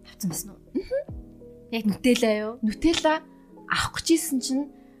авсан байсан уу? Яг нутелла юу? Нутелла авах гэжсэн чинь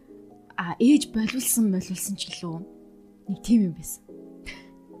ээж болиулсан ч гэлөө. Нэг тийм юм байсан.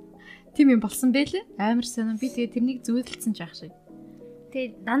 Тийм юм болсон байлээ. Амар сонирн би тэгээ тэрнийг зүүдэлсэн ч яах шиг.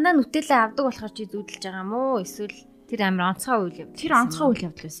 Тэгээ дандаа нутелла авдаг болохоор чи зүүдэлж байгаа юм уу? Эсвэл тэр амар онцгой үйл явдал. Тэр онцгой үйл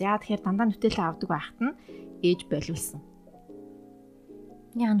явдал байсан. Яа тэгэхээр дандаа нутелла авдаг байхад нь ээж болиулсан.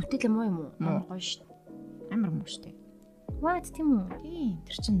 Яа нутелла муу юм уу? Муу гоё шүү. Амар муу шүү. What тийм үү? Тийм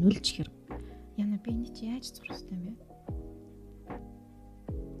тэр чинь нүлж хэр. Яна би энэ чи яаж зурх ёстой юм бэ?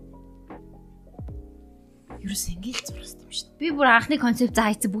 Юурээс ингээл зурх ёстой юм шүү. Би бүр анхны концепт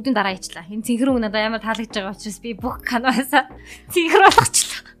заайцсан бүгдийн дараа хийчлаа. Энэ цэнхэр өнгө надад амар таалагдж байгаа учраас би бүх канавасаа цэнхэр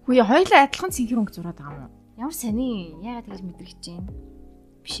болгочлаа. Хөөе хоёулаа адилхан цэнхэр өнгө зураад байгаа юм уу? Ямар сони. Яагаад тэгж мэдрэгч юм?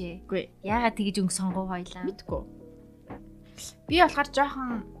 Биш ээ. Үгүй. Яагаад тэгж өнгө сонгов хоёлаа? Мэдгүй. Би болохоор жоохон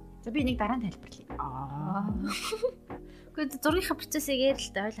за би нэг дараа нь тайлбарлая. Гэхдээ зургийнхаа процессыг ярил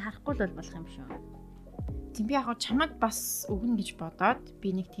л да хоёлаа харахгүй л болох юм шүү. Тийм би яг чамайг бас өгнө гэж бодоод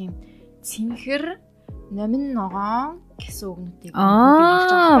би нэг тийм цэнхэр номин ногоон гэсэн үгнүүдийг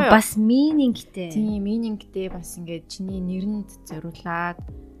болж байгаа. Бас meaningтэй. Тийм meaningтэй бас ингээд чиний нэрэнд зориулаад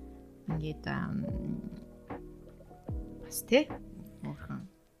ингээд бас тий өөрхөн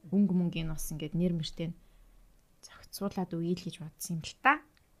мөнгөний бас ингээд нэр мэртэй зохицуулаад үйл гэж бодсон юм л та.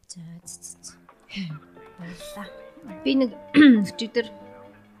 За. Баярлалаа. Би нэг өчигдөр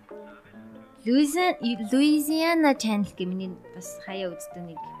Louisiana channel гэх миний бас хаяа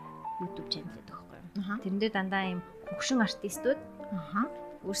үздэг нэг YouTube channel байдаг байхгүй юу? Тэрэн дээр дандаа юм хөгшин артистууд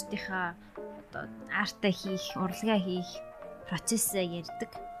өөрсдийнхээ одоо артаа хийх, урлагаа хийх процессыг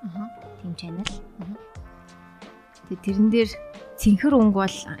ярьдаг. Тийм channel. Тэгээ тэрэн дээр цэнхэр өнгө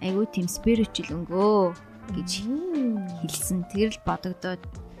бол айгүй тийм spiritual өнгөө гэж хэлсэн. Тэр л бодогдоод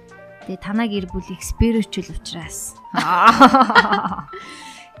тэгээ танаа гэр бүлийг spiritual учраас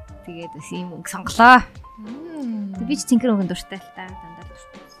тэгээд бас ийм өнгө сонголоо. Би ч цэнхэр өнгөнд дуртай л та дандаа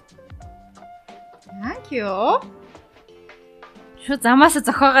дуртай. Thank you. Шо замаасаа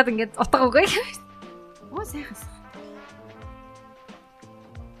зохиогоод ингээд утга өгөө. Оо сайхас.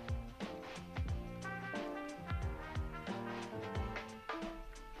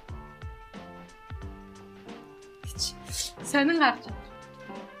 Сонин гарч байна.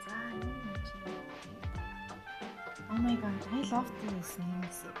 За Oh my god, I love this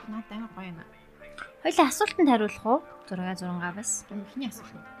names. Надад амар гоё юм. Хоёлаа асуултанд хариулах уу? 6-6-аас. Эхний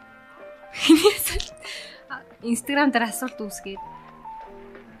асуулт. Instagram дээр асуулт үүсгээд.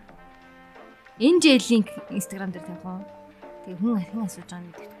 Энэ жил линк Instagram дээр тавих уу? Тэгээ хүн асууж байгаа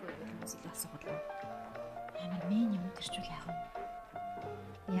нь тэгтгүй хүмүүс их асуух болов. Амар мен юм төрчүүл яах вэ?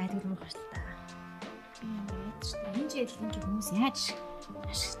 Яа тэр юм гарч та. Энэ жил линк хүмүүс яаж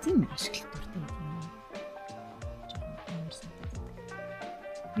ашиглах дуртай юм.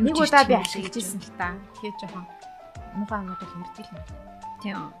 Нэг удаа би ашиглаж ирсэн л та. Тэгэхээр жоохон муухай юмуд бол мэддэг юм.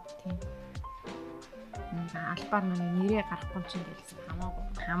 Тийм. Албаар нэрээ гарахгүй ч юм гэлсэн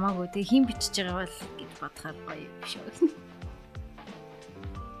хамаагүй. Тэгээ хин бичиж байгаа бол гэж бодохоор гоё юм биш үү?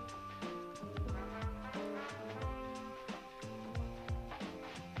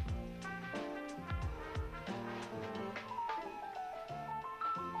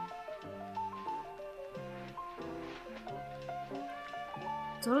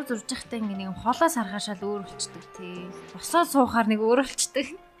 Зураг зурж байхдаа ингээ нэг холоос харахашаал өөр болчдөг тий. Босоод суухаар нэг өөр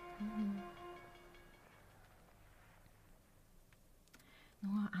болчдөг.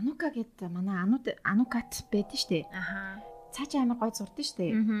 Нөгөө Анука гэдэг манай Анукат байдаг штэ. Аха. Цаашаа амар гой зурдсан штэ.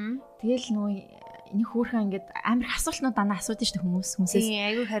 Тэгэл нөгөө энийг хөөхөн ингээд амар асуултнууд дандаа асуудаг штэ хүмүүсээс. Тий,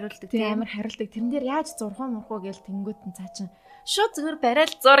 айгүй хариулдаг. Тий, амар хариулдаг. Тэрэн дээр яаж зурх мурхуу гээл тэнгүүт нь цаачин шууд зүгээр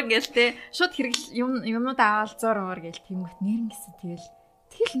барайл зур гээл те. Шууд хэрэгл юмнууд аваад зурмаар гээл тэнгүүт нэрнгэсэн тэгэл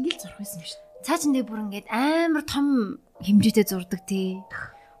ингээл зурх байсан юм штэ. Цаашиндээ бүр ингээд амар том хэмжээтэй зурдаг тий.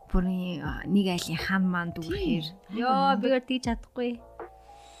 Бүр нэг айлын хан маань дүүрхээр. Йоо, би гэр тийж чадахгүй.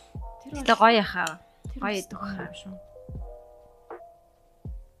 Тэр гоё яхаа. Гоё идэх хаа шүү.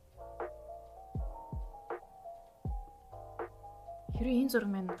 Хэрэг энэ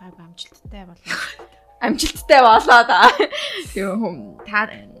зураг маань гайг амжилттай болоо. Амжилттай болоо та. Юу та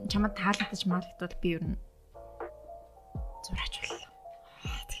чамд таалагдаж маалагдвал би ер нь зураач боллоо.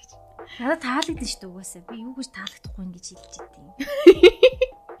 Надад таалагдсан шүү дээ угаасаа. Би юу гэж таалагдахгүй ингэж хэлж идэв.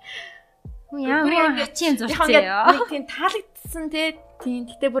 Яа, хачийн зурцээ ёо. Нэг тийм таалагдсан те. Тийм.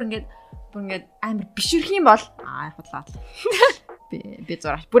 Гэтэ бүр ингээд амар бишрэх юм бол худлаа. Би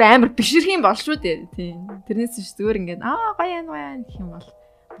зураач. Бүр амар бишрэх юм бол шүү дээ. Тийм. Тэрнээс ч зүгээр ингээд гоё гэх юм бол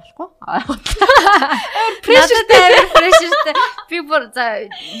болохгүй. Прешертэй. Би бүр за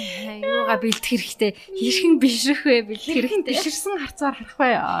юугаа бэлдэх хэрэгтэй. Хэрхэн бишрэх вэ? Бэлдэх хэрэгтэй. Биширсэн харцаар харах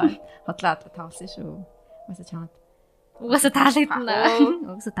бай. Хотлоо тавсан шүү. Угаасаа чамд. Угаасаа таалагдана.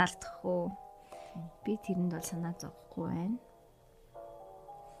 Угаасаа таалагдах уу. Би тэрэнд бол санаа зовхгүй байна.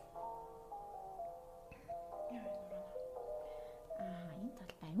 Энэ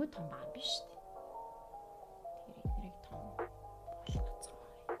тал айгүй том баа биш үү? Тэр эднэрийг том болгоцгоо.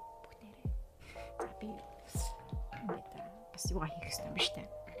 Бүгдээрээ. За би ингээд бас юугаа хийх хэрэгтэй юм биш үү?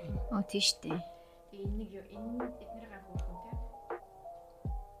 Оо тийш дээ. Энэ эднэрийг хаах юм те.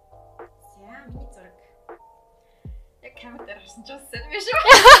 За миний зураг. Яг камер дээр харсан ч үсэн биш үү?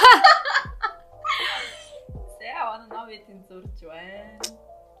 Яа, наа видео зурж байна.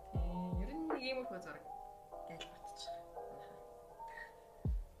 Ер нь нэг юм их зураг гэж батчих.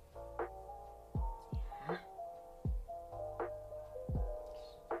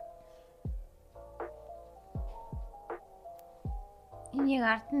 Энэ яг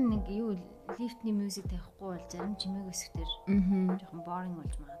ард нь нэг юу лифтний мьюзик тавихгүй бол зарим чимээг өсгтэр жоохон boring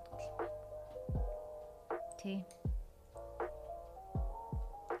болж магадгүй. Тий.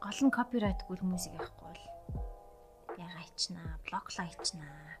 Гол нь копирайтгүй мьюзик авахгүй бол яга ичнаа, блоклаа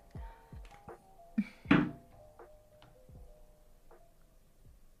ичнаа.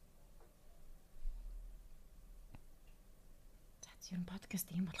 За ер нь подкаст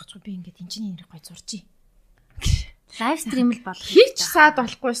юм болохгүй би ингээд энэний нэрийг гой зурчий. Лайв стрим л болох. Хийч саад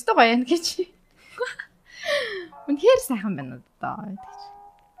болохгүй шүү дээ гоё юм гэж. Үнэхээр сайхан байна даа гэж.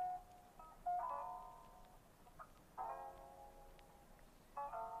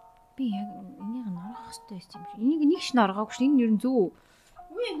 Би яг энийг норох хэрэгтэй байсан юм шиг. Энийг нэг ш норгоогүй ш. Энэ ер нь зөв.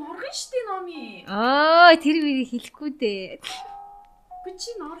 Үгүй норгоно штэ номи. Тэр үеийг хэлэхгүй дээ. Үгүй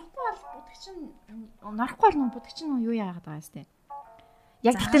чи норохгүй бол будагч нь норохгүй бол будагч нь юу яагаад байгаа юм бэ?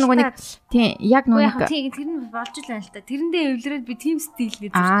 Яг тэгтээ нөгөө нэг тийм яг нөгөө нэг тэр нь болж л байна л та. Тэрэндээ эвлэрээд би team style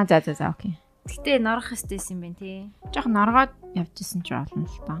гэж. За окей. Гэтэ норох хэвчээс юм байна тий. Жохон норгоод явжсэн ч болно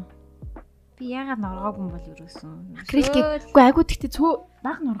л та. Би ягаад норгоогүй юм бол ерөөсөн. Акрилик айгуу тэгтээ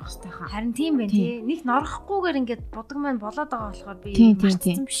баг норох хэрэгтэй хаа. Харин тийм байна тий. Нэг норохгүйгээр ингээд бодог маань болоод байгаа болохоор би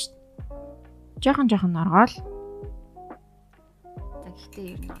марцсан биш. Жохон норгоол. За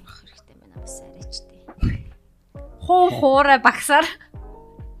гэхдээ ер нь норох хэрэгтэй байна бас арайч тий. Хуурай багсаар.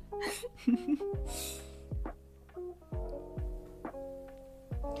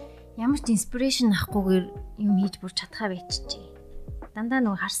 Ямар ч инспирэшн авахгүйгээр юм хийж бүр чадхаа байчжээ. Дандаа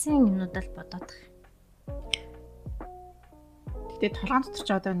нөгөө харсан юмнуудаа л бодоод тах. Гэтэ толгойн дотор ч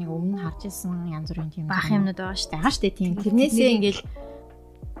одоо нэг өмнө харж ирсэн янз бүрийн тийм баах юмнууд байгаа шүү дээ. Байгаа шүү дээ тийм. Тэрнээсээ ингээл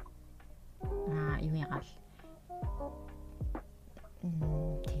юу ягаал.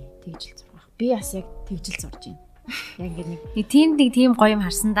 Тэгжил зурах. Би бас яг тэгжил зурж байна. Яг ингээд нэг тийм гоё юм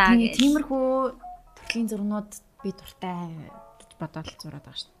харсан даа гэж. Тиймэрхүү төрлийн зурнууд би дуртай гэж бодоод л зураад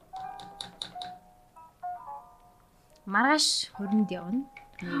байгаа шүү дээ. Маргааш хөрөнд явна.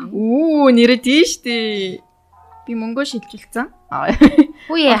 Нэрээ тийш дээ. Би мөнгөө шилжүүлсэн.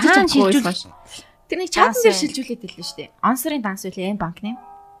 Үгүй хаана шилжүүлж? Тэрний чатан дээр шилжүүлээд хэлсэн шүү дээ. Онсрын данс үлээ банкны.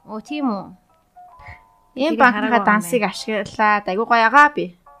 Тийм үү. Энэ банкныхаа дансыг ашиглаад айгуу гоё ягаа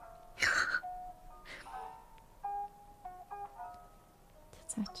би.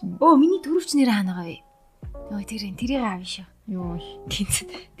 Миний төрөвч нэр хаанагаа вэ? Тэрийг аав шүү. Юу.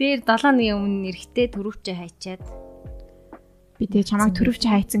 Дээр 7 өдрийн өмнө эрэхтэй төрөвчөө хайчаад би тэгээ чамайг төрөвч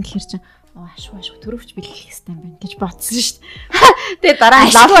хайцсан гэхэр чинь ашгүй төрөвч бэлгэх хэрэгтэй юм байна гэж бодсон шүү дээ. Тэгээ дараа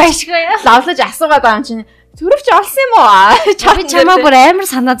лавлаж асуугаад байгаа юм чинь төрөвч олсон юм уу? Чамаа бүр амар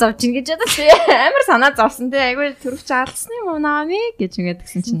санаа зовж ин гэж бодсон. Амар санаа зовсон тэгээ айгүй төрөвч алдсан юм уу наами гэж ингээд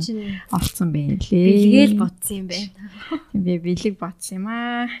тэгсэн чинь олцсон бэ лээ. Бэлгээл бодсон юм байна. Тийм би бэлэг бодсон юм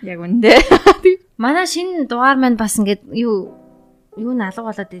аа. Яг үндэ. Манай шинэ дугаар маань бас ингээд юу налга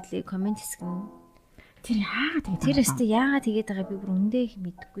болоод идлээ комент хэсэг нь. Тэр яагаад тэгээд тэр өстө яагаад тэгээд байгаа би бүр үндэ их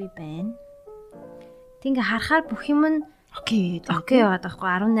мэдэхгүй байна. Тэг ингээ харахаар бүх юм нь окей яваад байхгүй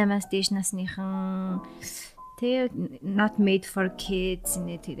 18-аас дээш насныхан тэгээ not made for kids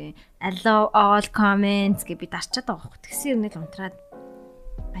нэ тэр allow all comments гэж би дарчаад байгаа байхгүй. Тэгсэн юм л унтраад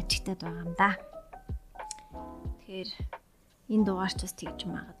ажигтаад байгаа юм да. Тэгэхээр энэ дугаарч бас тэгж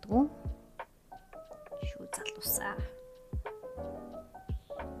магадгүй. Шүү залуусаа.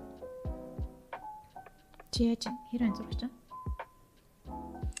 Чи яаж хэрэг зурагч аа?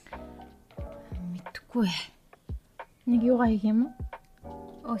 Мэдгүй. Нэг юугаа хийх юм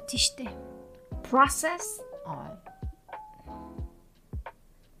уу? Тийштэй. Process.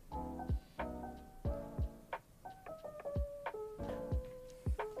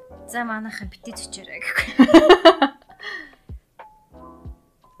 За манайхан битээ төчөөрэй гэхгүй.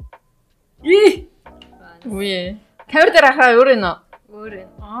 Үе. Камер дээр хараа өөр нэ.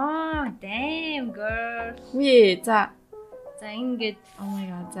 Damn girl. За ингээд oh my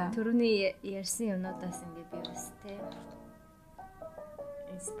god за. Түрүүний ярьсан юмнуудаас ингээд би бас те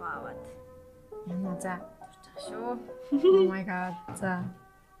inspired. Яна за. Турчих шүү. Oh my god за.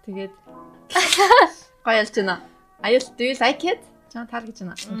 Тэгээд гоё ялч байна. Do you like it? Чам таалгаж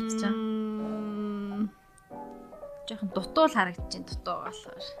байна. Утчаа. Жохон дутуул харагдаж байна дутуу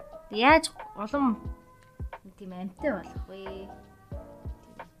болохоор. Яаж улам тийм амттай болох вэ?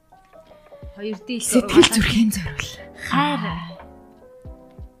 Хоёр дийл сэтгэл зүрхийн зориул.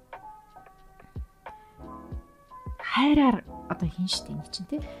 Хайраар одоо хийн штэ энэ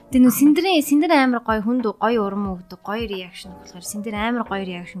чинь тий. Тэгээ нөө синдэр амар гоё хүнд гоё урам өгдөг гоё реакшн болохоор синдэр амар гоё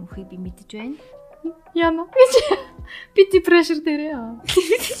реакшн өгөхийг би мэдэж байна. Яна. Би депрешэр дээрээ.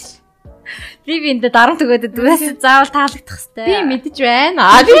 Би энд дарамт өгөөд дүүрээс заавал таалагдах хэвээр. Би мэдэж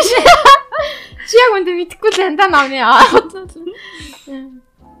байна. Биш. Чи яг үндэ мэдэхгүй л энэ намны.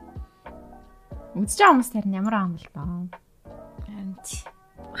 Үзэж байгаа хүмүүс тарин ямар аам л ба.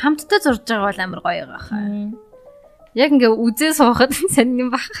 Хамтдаа зурж байгаа бол амар гоё байгаа хаа. Яг ингээ үзээ суухад сонир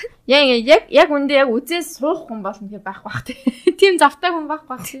юм баг. Яг үндэ яг үзээ суух хүн болно гэх байх бах тий. Тим завтай хүн байх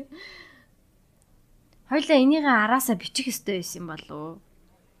бах тий. Хоёлаа энийгээ араасаа бичих ёстой байсан юм болов уу?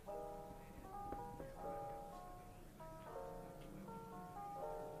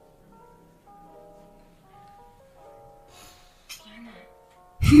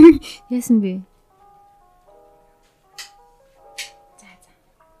 Яасан бэ?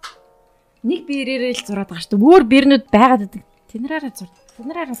 Нэг биерээрээ л зураад байгаа шүү дээ. Өөр биернүүд байгаад байдаг. Тэнраараа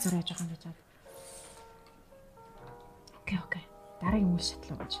зурааж байгаа юм гэж байна. Окей. Дараагийн үйл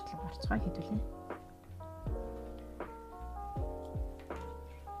шатлал гарцгаа хийдүүлээ.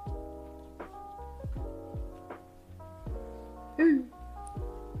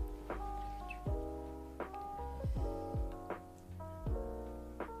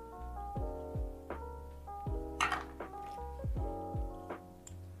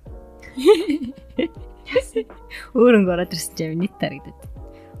 Өөр өнгө ороод ирсэн чинь нийт тарагдаад.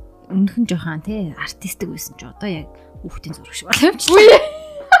 Өмнөх нь жоохон тий артистик байсан ч одоо яг хүүхдийн зураг шиг болов юм чи.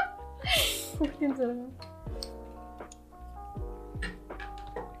 Хүүхдийн зураг.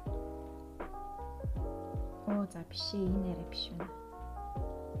 Оо за биш ээ энэ арай биш байна.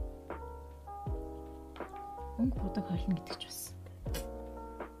 Өнгө бодог холно гэдэг ч бас.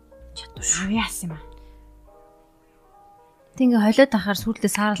 Чадвар яас юм аа. Тэг ингээ холиод ахаар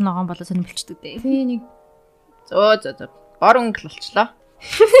сүултээ саарл ногоон болоо сонир болчдөг дээ. Тий нэг зөө бор өнгө л болчлоо.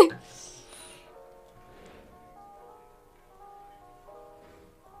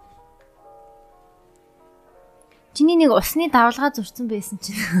 Чиний нэг усны давлгаа зурсан байсан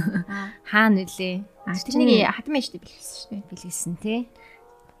чинь хаана нөлөө? Тэрний хатан мэжтэй бэлгэсэн шүү дээ. Бэлгэсэн тий.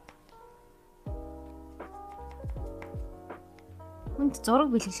 Хүнд зураг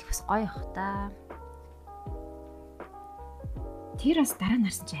бэлгэлэх бас гоё ах та. Тэр бас дараа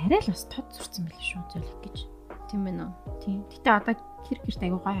нарсан чи арай л бас тод зурсан байл шүү зөөлөх гэж. Тийм байна уу? Тийм. Гэтэ одоо хэр гэрт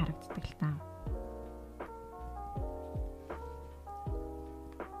аягүй гоё харагддаг л та.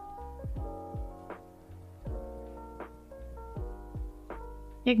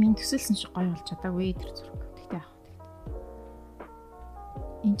 Яг минь төсөөлсөн шиг гоё болж чадаагүй тэр зураг. Гэтэ яах вэ?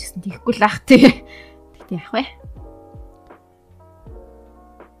 Энд ч гэсэн тийхгүй л ах тий. Гэтэ яах вэ?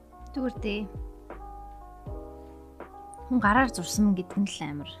 Зүгээр дээ. Хүн гараар зурсан гэдэг нь л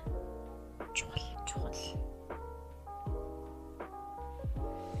амар чухал.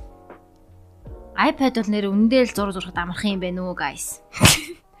 iPad бол нэр үндэл зураг зурхад амархан юм байна уу guys.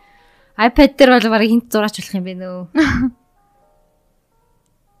 iPad дээр бол барыг хинт зураач болох юм байна уу?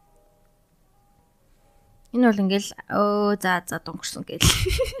 Энэ бол ингээл за дунгэрсэн гээл.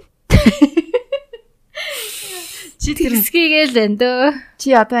 Чи тэрсгийгээл байна дөө.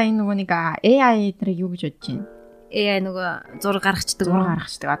 Чи одоо энэ нөгөө нэг AI дээр юу гэж бодож байна? AI нөгөө зураг гаргацдаг.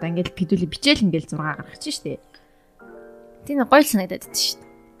 Одоо ингээл пидүүли бичээл ингээл зураг гаргачих штэ. Тийм гоё л санагдаад байд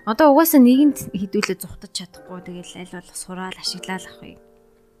штэ. Одоо угаасаа нэгэнд хідүүлээ зүхтаж чадахгүй тэгэл аль болох сураал ашиглаал авахыг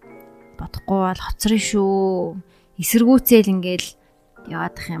бодохгүй бол хоцрон шүү. Эсэргүүцэл ингээл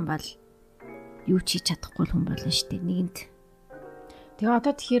яваадах юм бол юу ч хийж чадахгүй хүн болно штэ нэгэнд. Тэгээ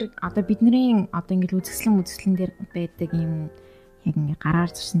одоо тэгэхээр одоо бидний одоо ингээл үзэсгэлэн дээр байдаг юм яг ингээ гараар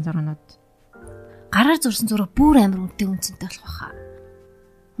зурсан зурнууд. Гараар зурсан зураг бүр амар үнэтэй үнцэнтэй болох байхаа.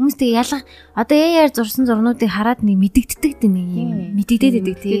 Хүмүүс тэгээ ялга одоо AI-аар зурсан зурнуудыг хараад нэг мэддэгддэг дээ нэг юм мэддэгдээд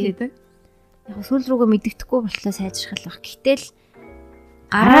байдаг тий. Яг сүүл рүүгээ мэддэхгүй болтлоо сайжрах байх. Гэтэл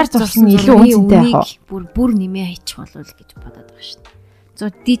гараар зурсан илүү үнэтэй байх. Бүр нэмээ хийчих болов гэж бодоод байгаа шүү дээ.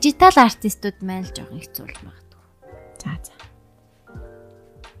 Зөв дижитал артистууд маань л жоохон хэцүү болж магадгүй. За.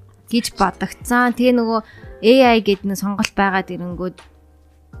 Гэж бодогцсан. Тэгээ нөгөө AI гэдэг нэг сонголт байгаад ирэнгүүт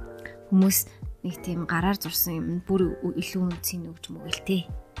хүмүүс нэг тийм гараар зурсан юм бүр илүү үнцэн өгч мөгөл тээ.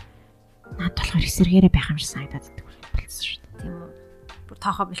 Наад болохоор эсэргээрээ байх юм шиг санагдаад болсон шүү дээ. Тийм үү. Бүр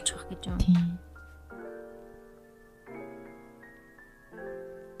тоохоо болчих واخ гэж юм. Тийм.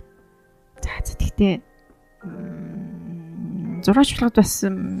 За тэгтээ зураачлахад бас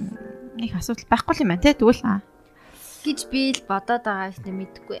их асуудал байхгүй юм байна те тэгвэл гэж би л бодоод байгаа юм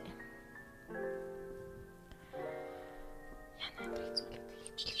мэдгүй.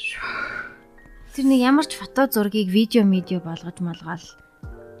 Тэр нэг ямар ч фото зургийг видео болгож малгаал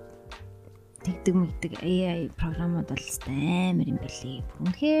тэгдэг мэддэг AI програмууд бол амар юм билий.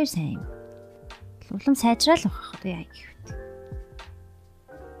 Үнэхээр сайн. Улам сайжраал байх одоо яа гэвэл.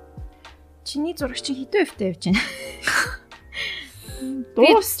 Чиний зураг чинь хэдэн хувьтай явж байна?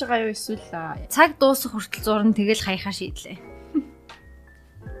 Дуусж байгаа юу эсвэл цаг дуусах хүртэл зурна тэгэл хаяхаа шийдлээ.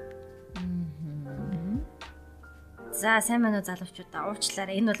 За сайн мань уу залуучуудаа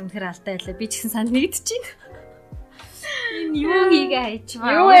уучлаарай. Энэ бол үнэхээр алдаа байлаа. Би ч гэсэн санд нэгдэж байна. Энэ юу хийгээ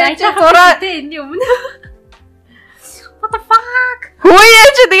хайчмаа. Юу яаж зураа тэ энэ өмнө. What the fuck? Хөөе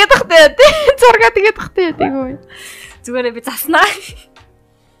яаж тэгээд тахтай тий. Зургаа тэгээд тахтай тэггүй. Зүгээрээ би заснаа.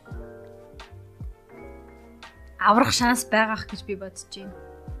 Аврах шанс байгаах гэж би бодож байна.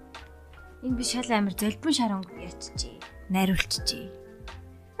 Энэ би шал амир зөлбөн шар өнгө ячжээ. Найруулчихжээ.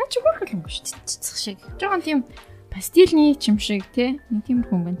 Чи хөрхөл өнгө шүү дээ. Цэцэх шиг. Жохон тийм пастилний чим шиг тий. Нэг тийм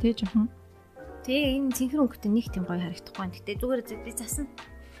хөнгөн тий жохон. Тэгээ энэ цэнхэр өнгөтэй нэг тийм гоё харагдахгүй байна. Гэтэ зүгээр би засна.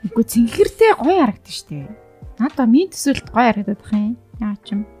 Үгүй цэнхэртэй гоё харагдаж штэ. Надаа минь төсөөлт гоё харагдаад байгаа юм. Яа ч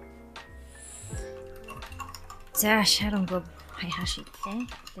юм. За шар өнгө хаяхаа шийдлээ.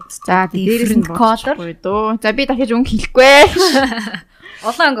 За дээрээс нь колор дөө. За би дахиж өнгө хэлэхгүй.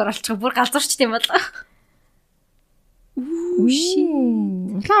 Улаан өнгө оролцох бүр галзуурч тийм бол. Үши.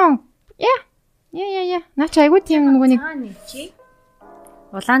 Улаан. Яа. Наач айгуу тийм нөгөө нэг чи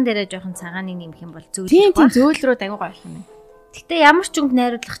улаан дээрээ жоохон цагааны нэмэх юм бол зөөлөх ба. Тийм зөөлрөөд айгуу гоё болох юм. Гэтэ ямар ч юмд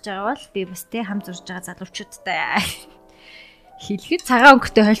найруулах гэж байгаа бол би бас тэ хам зурж байгаа залуучуудтай хэлэхэд цагаан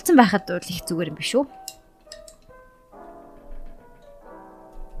өнгөтэй холцсон байхад бол их зүгээр юм биш үү?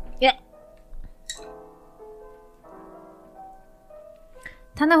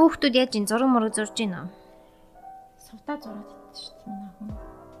 Танаа хүүхдүүд яаж ин зураг мураг зурж гинэ үү? Сувдаа зураад идэх шүү дээ манай хүн.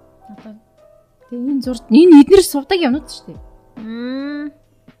 Одоо тэгээ энэ зурд энэ эднэр сувдаг юмнууд шүү дээ.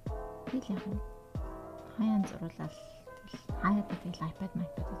 Тэгэл яах вэ? Хаяан зуруулаад хаяад тэгэл iPad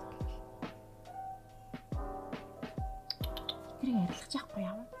iPad зуруулах. Тэр ярилцах яахгүй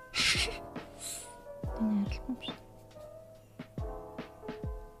яав. Тэний ярилцах юм шүү.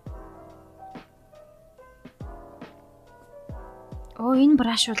 Оо энэ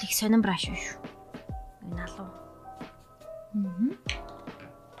браш бол их сонирн браш шүү. Энэ алуу.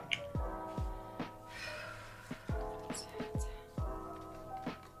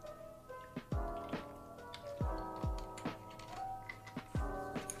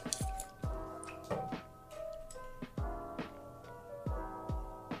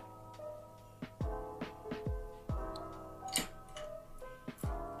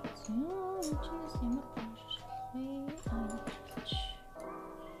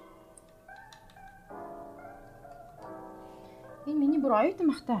 Энэ миний бүр оюутан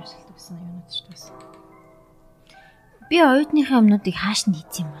махтай ашигладаг гэсэн юмнууд шүү дээ. Би оюутныхаа юмнуудыг хааш нь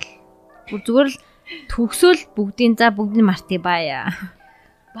хийц юм бол. Бүр зүгээр л төгсөөл бүгдийн мартий бая.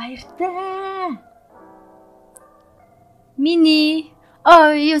 Баяртай. Миний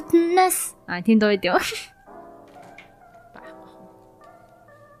оюутнаас тэнд ойд юу?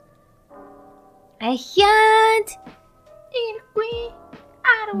 Ахяд иргүй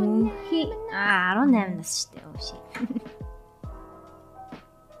 18 нас шүү дээ өөши.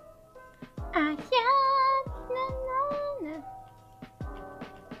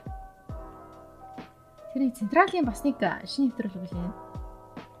 Тэр централийн бас нэг шинэ нэвтрүүлэг үлээ.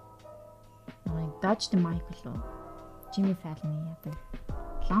 Dodge the mic лөө. Jimmy Fallon-ы яадаг.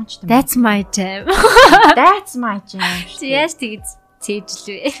 Launch the That's my jam. That's my jam. Яаж тэгж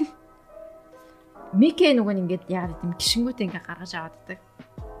цээжлвэ. Микэ нөгөө нь ингээд яагаад гэдэм гişингүүтээ ингээд гаргаж аваад ддаг.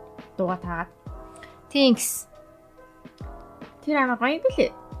 Дууга таагаад. Thanks. Тэр амар гоё юм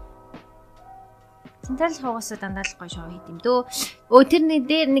билээ. Централ хуугаас дандаа л гоё шоу хийд юм дөө. Өө тэрний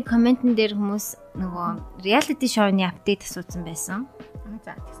дээр нэг комментэн дээр хүмүүс нөгөө reality show-ны апдейт асуусан байсан.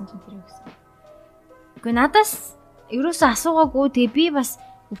 За тэгсэн чинь тэр юу гэсэн. Гэхдээ надаас ерөөсөө асуугаагүй. Тэгээ би бас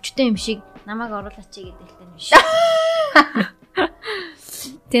өвчтөн юм шиг намайг оруулаач гэдэг л юм шиг.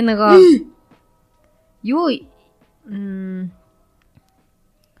 Тэ нөгөө юу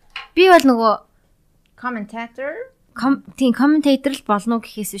би бол нөгөө commentator commentator л болно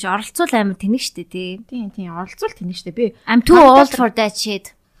гэхээс биш оролцуул амар тэнэг штэ тий. Тийм оролцуул тэнэг штэ би. I'm too old for that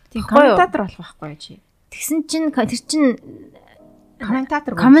shit. Тийм commentator болох байхгүй чи. Тэгсэн чинь тэр чин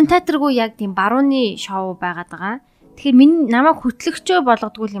commentatorгүй яг тийм барууны шоу байгаад байгаа. Тэгэхээр намайг хөтлөгчөө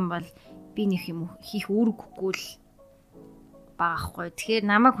болгодгүй юм бол би нэг юм хийх үүрэггүй л баахгүй. Тэгэхээр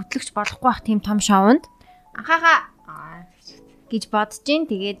намайг хөтлөгч болохгүй бах тийм том шоунд анхаага гэж бодож гин.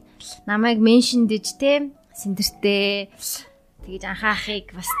 Тэгээд намайг меншн дэж те синдэртэй тэгэж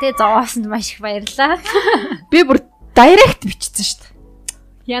анхаахыг бас те зоосонд маш их баярлаа. Би бүр директ бичсэн шүү дээ.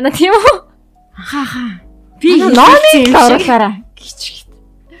 Яна тийм үү? Анхаага. Би нооныг оруулаарай гэж.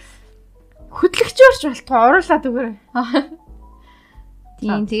 Хөтлөгчөөрч болтгоо оруулаад өгөөрэй.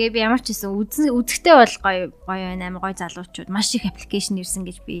 Тийм тэгээ би ямар ч гэсэн үзэхтэй бол гоё байна амар гоё залуучууд маш их аппликейшн ирсэн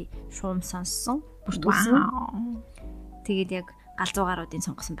гэж би шуум сонссон. Бүртгүүлсэн. Тэгээд яг галзуугааруудын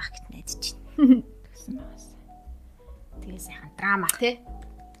сонгосон байх гэж найдаж байна. Тэгсэн байгаас. Тэгээ сайхан драма тий.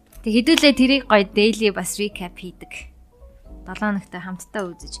 Тэг хэдүүлээ тэрийг гоё daily бас recap хийдэг. 7 хоногтой хамтдаа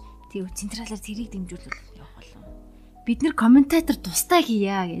үзэж тэг централаар тэрийг дэмжүүлэл явах болов. Бид нэр комментатор тустай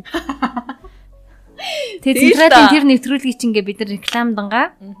хийя гэж. Тэгээ централын тэр нэвтрүүлгийг чинь ингээ бид нар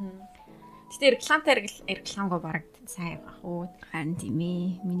рекламдангаа. Гэтэ рекламгүй бараг сайн байх уу. Харин тийм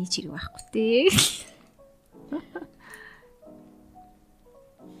ээ. Миний чирэг байхгүй те.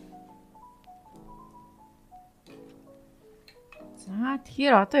 За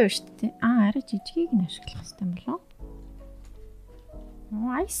тэгэхээр одоо юу шүү дээ. Арай жижигийг нь ашиглах хэрэгтэй юм болов.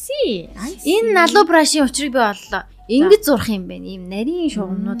 I see. Энэ налуу брашийн учрыг би оллоо. Ингэж зурх юм байна. Ийм нарийн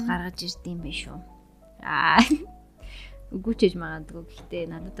шугамнууд гаргаж ирдэм байх шүү. Үгүйчээж магадгүй. Гэхдээ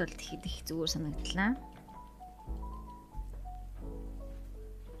надад бол тэгэхэд их зүгээр санагдлаа.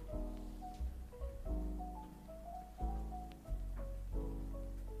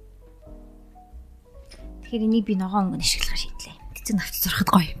 Тэгэхээр энийг би ногоон өнгө ашиглахаар шийдлээ. Тэцэг навч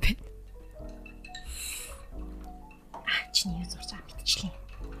зурхад гоё юм байна. Чиний юу зурж байгаа мэдчихлээ.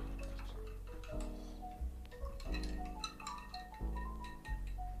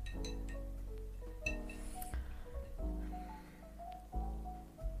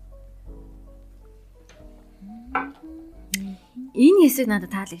 Энэ хэсэг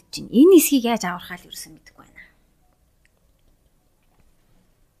надад таалагдчихэв. Энэ хэсгийг яаж аврахаа л ерөөсөө мэдэхгүй байна.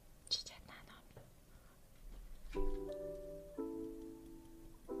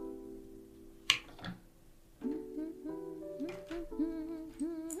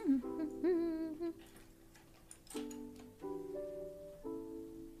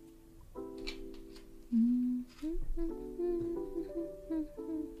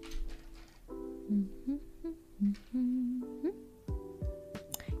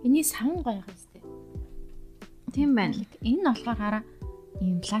 Эний савн гоё хаа зү. Тийм байна. Энэ болохоор хараа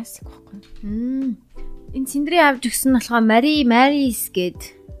ийм пластик байхгүй. Энэ синдри авч өгсөн нь болохоор Марис гээд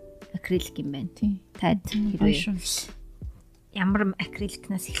акрилик юм байна. Тийм. Таад хэрвээ ямар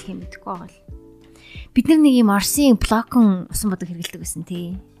акриликнаас эхлэх юм мэдэхгүй байгаа л. Бид нар нэг юм Орсын блокон усан бодог хэрэглэдэг байсан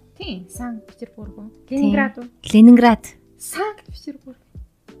тий. Тийм. Санкт-Петербург уу? Ленинград. Санкт-Петербург.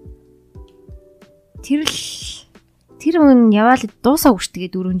 Тэр хүн яваал дуусаа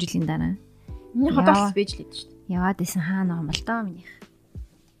өгчтэйгээ 4 жилийн дараа. Миний хотоос бэж л идэв шүү дээ. Яваад исэн хаана байгаа юм бол доо минийх.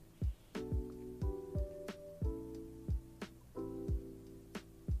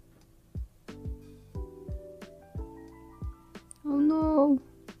 Oh no.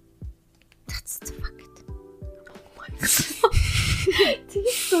 That's the fuck it. Oh my god.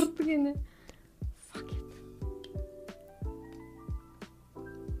 Тэгж дурдаг гинэ. Fuck it.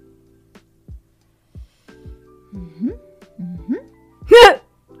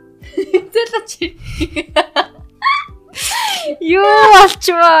 Зэлч. Юу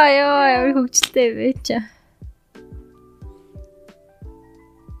болчваа ёо ямар хөвгчлээ вэ ча.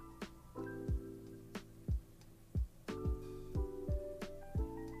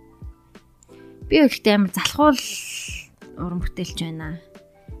 Би ихтэй амар залхуул уран бүтээлч байна.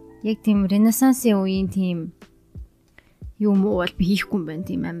 Яг тийм Ренессансын үеийн тийм юм уу бол би хийхгүй юм байна.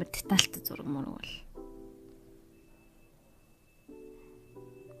 Тийм амар детальтай зураг мураг бол.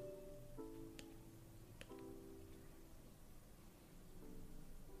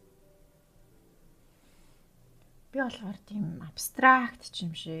 Би болохоор тийм абстракт ч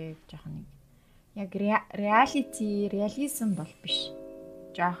юм шиг жоохон нэг яг реализм бол биш.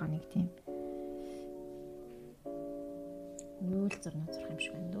 Жоохон нэг тийм үйл зурнаа зурх юм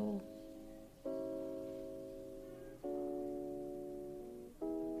шиг байна дөө.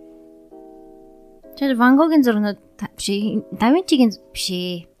 Тэр Ван Гогийн зурнууд биш ээ, Да Винчигийн биш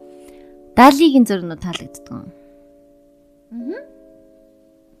ээ. Далигийн зурнууд таалагддаг.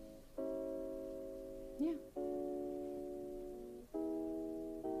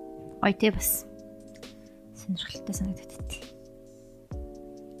 Ойтэй бас сонирхолтой санагдаад байт.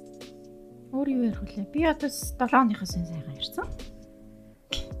 Өөр юу ярих вэ? Би одоо 7 оныхоо сайхан ярьсан.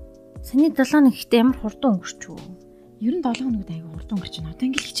 Саний 7 хоног ихтэй ямар хурдан өнгөрч үү? Ер нь 7 хоногд аяга хурдан өнгөрч байна. Одоо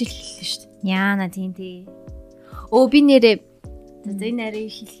ингээл хичээл хэллээ шүү дээ. Яана тийм тий. Оо би нэрээ за энэ арай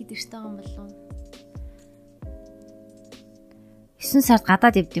хэлэхэд ирсэн байгаа юм болов уу? 9 сард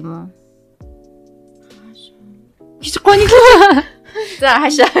гадаад явд юм уу? Хич гоник. За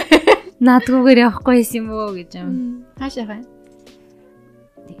хаашаа. Наадгүйгээр явахгүй юм уу гэж юм. Хаашаа хаа.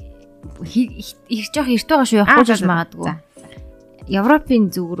 Их жоох эрт байгаа шүү явахгүй ч магадгүй.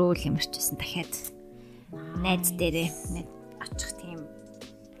 Европын зүг рүү л ямарч байсан дахиад найз дээрээ очих тийм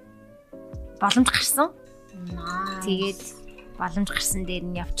боломж гарсан. Тэгээд боломж гарсан дээр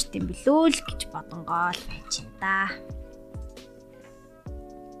нь явчт юм билүү л гэж бодонгоо л байж та.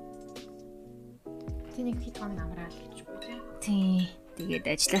 Тэнийг хэд хоног амраал гэж үү? Тий. Тэгээд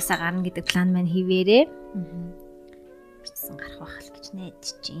ажилласаа гарна гэдэг план маань хിവэрээ. Бичсэн гарах байх л гэж найдаж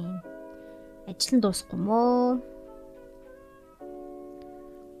чинь. Ажил нь дуусахгүй мөө.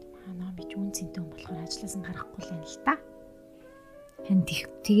 Манай бич үнцэнтэй хүн болохоор ажлаас нь гарахгүй л юм л та. Хэн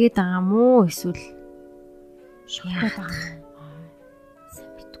тэгээд байгаа мó эсвэл шоколад байгаа.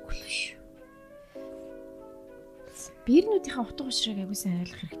 Сайн мэдгүй л шүү. Биернүүдийнхээ утга учирыг аягүй сайн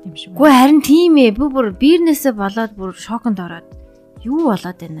ойлгох хэрэгтэй юм шиг. Үгүй харин тийм ээ. Би бүр биернээсээ болоод бүр шоконд ороод юу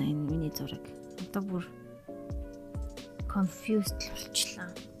болоод байна энэ миний зураг. Одоо бүр confused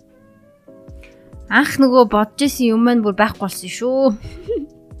болчихлаа. Анх нөгөө бодож исэн юм маань бүр байхгүй болсон шүү.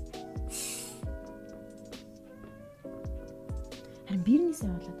 Харин биернээсээ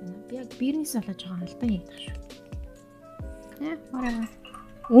болоод байна. Би яг биернээсээ болоод жоохон алдан ягдах шүү. Ороо.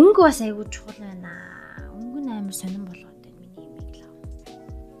 Өнгө бас айгүй чухал байна. Өнгө нь амар сонирн болгоод байна миний имийг л.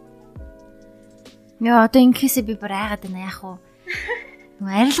 Яа одоо ингэхээсээ би бүр айгаад байна яах вэ?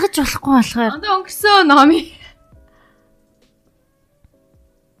 Нөгөө арилгаж болохгүй болохоор. Одоо өнгөрсөн номи.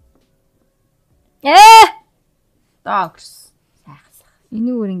 Догс. Сайхан.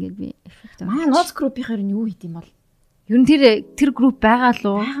 Энийг өөр ингэж би эффект. Манай нууц группийнхээр нь юу хийд юм бол? Ер нь тэр групп байгаа л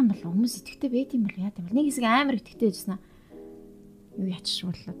уу? Байгаа юм бол хүмүүс итгэвтэй байд юм бол яа гэм бэ? Нэг хэсэг амар итгэвтэй байжсан. юу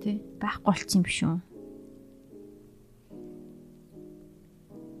ячшрууллаа тий. Байхгүй болцсон юм биш үү?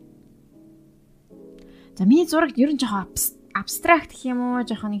 За миний зурагт ер нь жоохон абстракт гэх юм уу,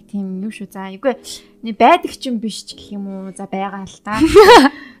 жоохон нэг тийм юу шүү. За үгүй нэг байдаг ч юм биш ч гэх юм уу. За байгаа л та.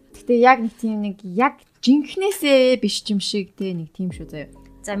 Гэтэ яг нэг тийм нэг яг жинхнээсээ биш юм шиг тий нэг тийм шүү заяа.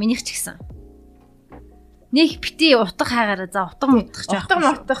 За минийх ч гэсэн. Нэг бити утга хайгаараа за утга мутгах ч утга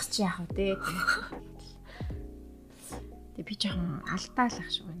мутгах ч яах вэ тий. Тэг би жоохон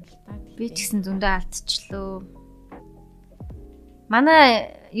алдаалах шиг байна л та. Би ч гэсэн зөндөө алдчихлоо.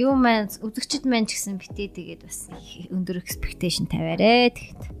 Манай юу маань үзэгчд маань ч гэсэн битээ тэгээд бас өндөр expectation тавиарэ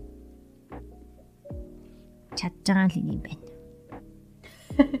тэгэхэд. Чадж байгаа л юм байна.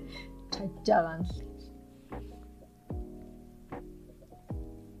 Чадж байгаа л.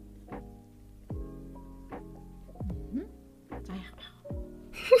 За яах вэ?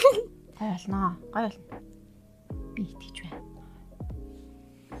 Гой болно. Гой болно. Би итгэж байна.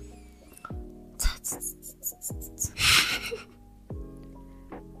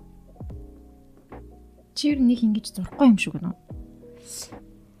 Чир нэг ингэж зурхгүй юм шиг гэнэ.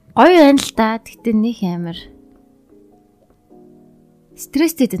 Гоё байна л да. Гэтэ нэг амар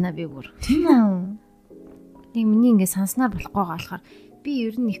стресстэй байна би бүр. Тийм үү? Нэг миний ингэ санснаар болохгүй болохоор би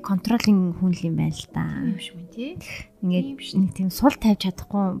ер нь их контролинг хүн юм байна л да. Юм шиг байна тий. Ингээд нэг тийм сул тавьж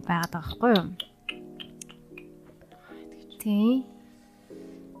чадахгүй байгаад байгаа байхгүй юу? Тий.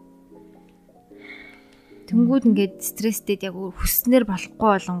 Тэнгүүд ингээд стресстэй яг хүснээр болохгүй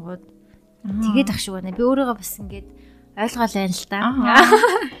болонгууд тэгээд ах шиг байна. Би өөрийгөө бас ингээд ойлгоол байна л да.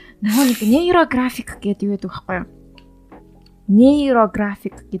 Нөгөө нэг нейрографик гэдэг юу гэдэг вэ?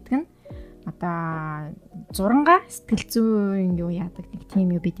 Нейрографик гэдэг нь одоо зуранга сэтгэл зүйн юу яадаг нэг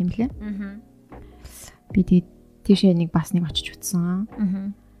тийм юу бид юм лээ. Би тийшээ нэг бас нэг очиж утсан.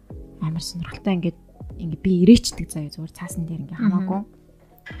 Амар сонирхолтой ингээд би ирээчдэг заяа зүгээр цаасан дээр ингээ хамаагүй.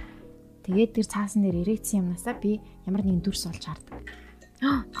 Тэгээд тэр цаасан дээр ирээдсэн юмнасаа би ямар нэгэн дүрс олж хардаг.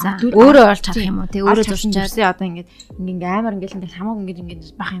 За өөрөө олж харах юм уу? Тэг өөрөө зурчаад одоо ингээд амар ингээд хамаагүй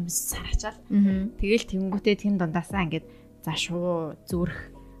ингээд бах юм сарачаал. Тэгэл тэнгүүтээ тэн дундаасаа ингээд за шуу зүрх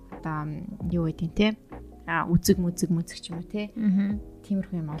одоо юу гэдэг юм те. Үзэг ч юм уу те.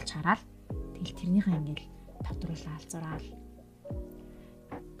 Тиймэрхүү юм олж хараад тэгэл тэрнийхээ ингээд тавдруулаад зураал.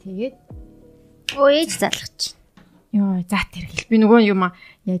 Тэгээд ээж залгаж. Йоо, за тэр хэл. Би нөгөө юм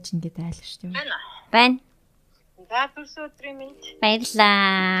яаж ингэж айлах шүү дээ. Байна. За төрс өдрийн минь.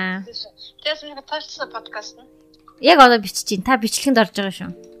 Баярлаа. Тэс нэг таарсан подкаст нь. Яг одоо бичиж чинь та бичлэгэнд орж байгаа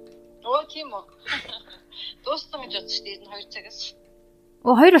шүү. Оо тийм үү. Дууссан гэж бодсон шүү дээ 2 цагаас.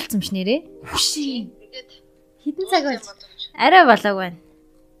 Оо 2 болсон юм ш нэрээ. Хүшээ. Тэгээд хэдэн цаг байж? Арай болоог байна.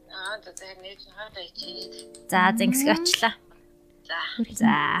 За нээж хаагаа ичээд. За зингсэг очлаа.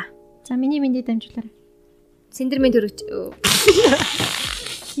 За миний мэндэ дамжуулаарай. Сэндэрмийн төрөж.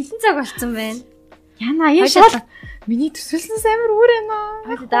 Хэдэн цаг болсон бэ? Яна яашаа. Миний төсөлснөөс амар үүр яана.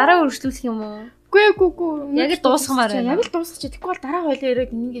 Хойд дараа үргэлжлүүлэх юм уу? Үгүй. Яг л дуусгамаар байна. Яг л дуусчих. Тэгэхгүй бол дараа хоёлоо ирээд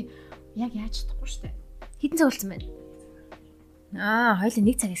энийг яг яаж чадахгүй шүү дээ. Хэдэн цаг болсон бэ? Хоёлоо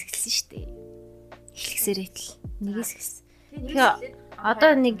 1 цагаас эхэлсэн шүү дээ. Эхлэхсээрээ л нэгээс эхэлсэн. Тэгээ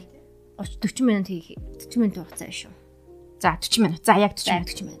одоо нэг 30 40 минут хийх. 40 минут хугацаа биш үү? За 40 минут. За яг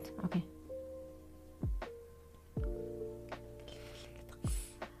 40 минут. Окей.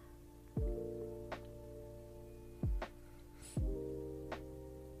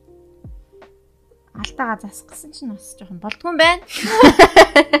 Алтаага засгасан чинь бас жоохон болдгүй юм байна.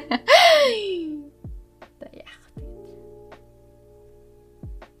 Та яах вэ?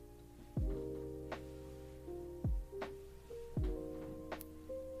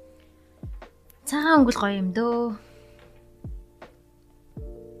 Цагаан өнгөл гоё юм дөө.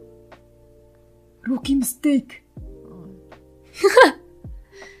 Rookie mistake.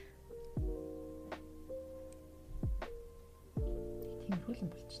 Тийм хөлн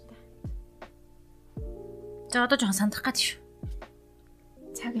болч та. За одоо жоохон сандах гад шүү.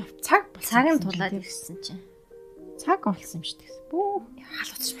 Цаг нь тулаад ирсэн чинь. Цаг болсон юм шүү дээ. Бүү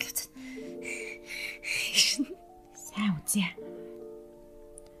халууцч болоод. Сайн үзье.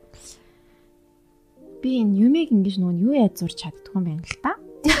 Би энэ юмыг ингэж нөгөө юу яаж зурч чаддгүй юм байна л та.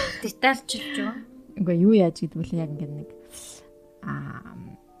 Детальчилж юу? Үгүй юу яаж гэдэг вэ яг ингэ нэг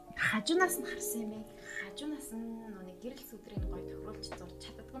хажуунаас нь харсан юм ээ. Хажуунаас нь нэг гэрэл сүдрийн гоё тохируулж зурч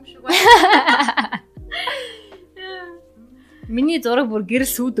чаддгүй юм шиг байна. Миний зураг бүр гэрэл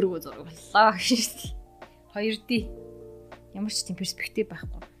сүүдрэгөө зураг боллоо гэж. 2D. Ямар ч тийм перспектив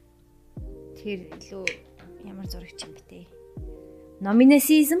байхгүй. Тэгэхээр илүү ямар зураг ч юм бэ те.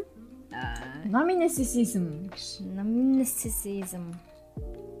 Nomination.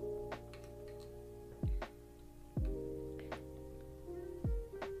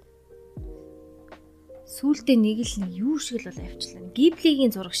 Сүүлдээ нэг л юу шиг л бол авчлаа.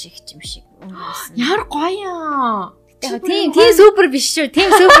 Ghibli-гийн зураг шиг юм шиг өнгөрсөн. Яар гоё. Тийм супер биш шүү. Тийм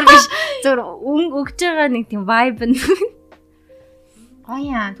супер биш. Зөв өгж байгаа нэг тийм vibe нь.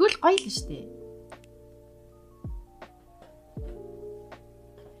 Гоё. Тэгвэл гоё л шүү дээ.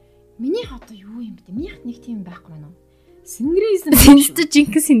 Минийх одоо юу юм бэ? Минийх нэг тийм байхгүй маа. Синдризм. Синстэ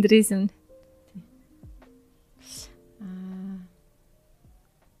жинхэнэ синдризм.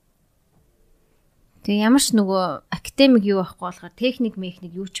 Тэг ямар ч нөгөө академик юу байхгүй болохоор техник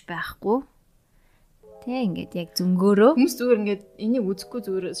механик юу ч байхгүй. Тэг ингээд яг зөнгөөрөө хүмүүс зүгээр ингээд энийг үзэхгүй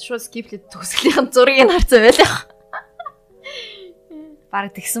зүгээр шууд скиплээд төгсгөлийн зургийг харцсан байлаа.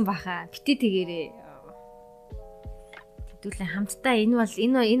 Бараг тэгсэн баха. Бити тэгээрээ. Тэгдүүлээ хамтдаа энэ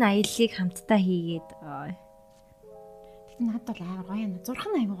аяллыг хамтдаа хийгээд. Тэгтээ надад бол амар гоё юм. Зурх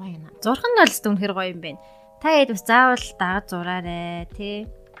нь аягүй гоё юм. Зурх нь бол үнэхээр гоё юм байна. Та хэд бас заавал дагаад зураарэ тий.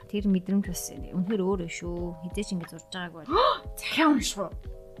 Тэр мэдрэмж бас үнэхээр өөр шүү. Хизээч ингэ зурж байгааг бол. Захиан шүү.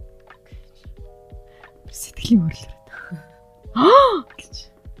 Сэтгэлийн өөрлөрөө.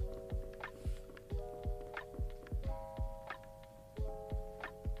 Гэж.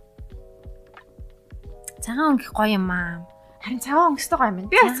 Цагаан өнгөх гоё юм аа. Харин цагаан өнгөстэй гоё юм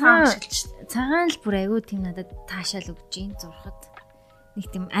байна. Би цагаан ашиглаж шүү. Цагаан л бүр айгүй тийм надад таашаал өгч ийн зурхад. Нэг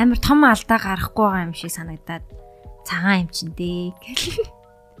тийм амар том алдаа гарахгүй байгаа юм шиг санагдаад цагаан юм чин дээ.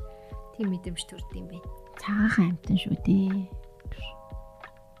 Тийм мэдрэмж төрд юм бэ. Цагаан амтан шүү дээ.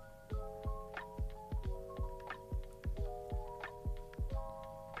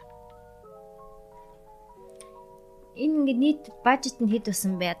 Энэ ингээд нийт бажет нь хэд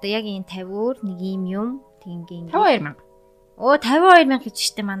басан бэ? Одоо яг энэ 50 өөр нэг юм юм. Тэг ингээд 52,000. Оо 52,000 гэж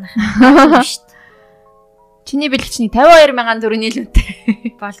штэ манайхаа. Штэ. Чиний бэлгчний 52,000 төгрөгийн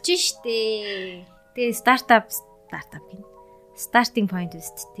нийлүүтэй. Болж штэ. Тэгээ стартап гин. Starting point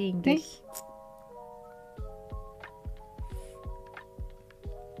үст тий ингээл.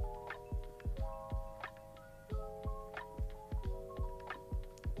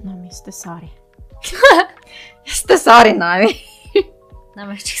 No, Mr. Sorry. Mr. Sorry наа.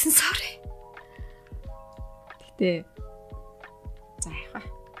 Намайг ч гэсэн sorry. Гэтэ за яах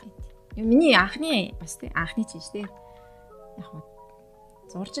вэ? Миний анхны бас тий анхны чинь шүү дээ. Яг нь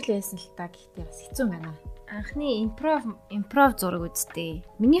зурж л байсан л та гэхдээ бас хэцүү байна. Анхны импров зураг үсттэй.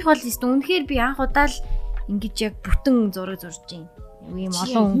 Минийх бол үнэхээр би анх удаа л ингэж яг бүтэн зураг зурж юм. Ийм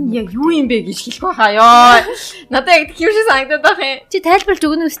олон яг юу юм бэ гэж хэлэх байхаа ёо. Надад яг тийм шиг санагдаад байх юм. Чи тайлбарлаж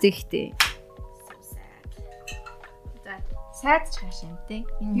өгнө үстэй ихтэй. За сайд ч хааш юм те.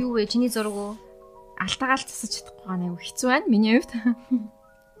 Юу вэ? Чиний зураг уу? Алтагаал засаж чадахгүй байгаа нэг хэцүү байна миний хувьд.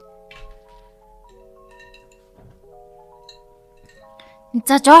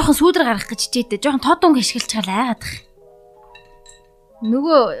 За жоохон сүүдэр гаргах гэж хичээдээ. Жоохон тод өнгө ашиглаж чагаа айгаад их.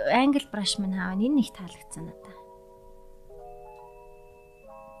 Нөгөө англ браш минь хаав энэ их таалагдсан надаа.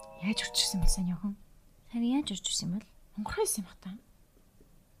 Яаж урчсан юм сайн яахан? Харин яаж урчсан юм бол? Онгорхойсэн юм хата.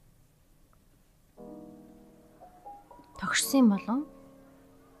 Тогшсон юм болов?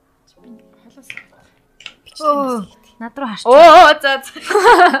 Би холоос. Оо, над руу харч. Оо, за.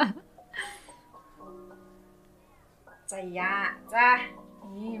 За яа. За.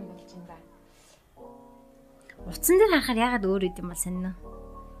 Ийм болж юм да. Утсан дээр харахаар ягаад өөр идэм бол сонин.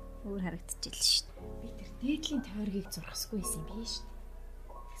 Өөр харагдчихжээ л шүү дээ. Би тэр дээдлийн тойргийг зурхсгүй байсан юм биш үү?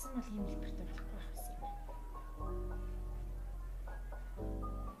 Тэгсэн бол ийм хэлбэртэй болохгүй байх байсан юм байна.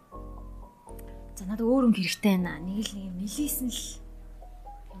 За надад өөр өнгө хэрэгтэй байна. Нэг мэлийсэн л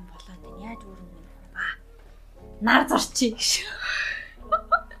юм болоод байна. Яаж өөр өнгө юм ба? Нар зурчий гэж.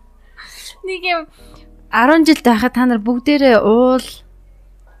 Нэг юм 10 жил байхад та нар бүгдээрээ уул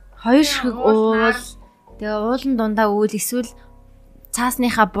хоёр шиг уул тэгээ уулын дундаа үйл эсвэл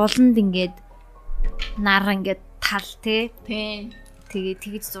цаасныхаа буланд ингээд нар ингээд тал тий. Тэгээ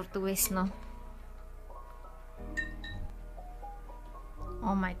тэгж зурдаг байсан уу?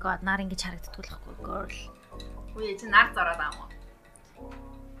 Oh my god, нар ингэж харагддаг байхгүй girl. Үгүй чи нар зураад аа.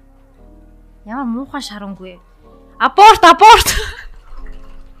 Ямар муухай шарангүй. Аборт.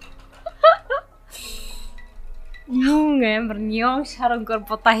 Юу амар нён шарангор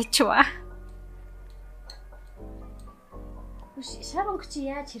бодаа хийчваа. Шаранг чи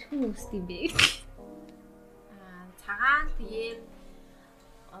яаж хэрхэн үүсдэг юм бэ? Цагаан тэгээд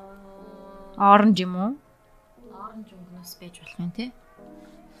оранж юм уу? оранж өнгнөөс байж болох юм тий.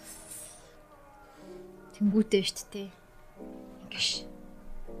 Тэнгүүтэй шүү дээ. Ингш.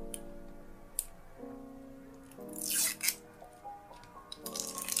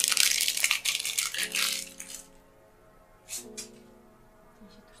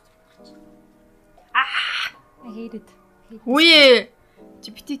 Хээрэд. Үе. Чи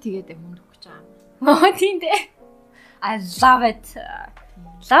бити тэгээд мөнгө өгч байгаа юм. Оо тийм дээ. I love it.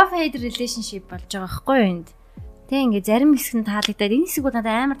 Love hate relationship болж байгаа байхгүй юу энд. Тэг ингээ зарим хэсэг нь таалагдаад энэ хэсэг бол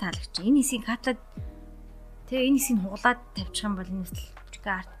надад амар таалагч. Энэ хэсгийг хатлаад тэг энэ хэсгийг хуглаад тавьчих юм бол энэ үсэл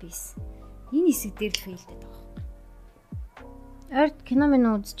art piece. Энэ хэсэг дээр л фейлдэд байгаа. Арт кино минь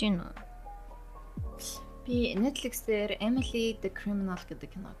үзэж гин үү? Би Netflix дээр Emily the Criminal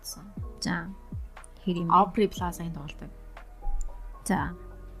гэдэг кино үзсэн. За. Хэр юм бэ? Aubrey Plaza-гийн тоглодог. За.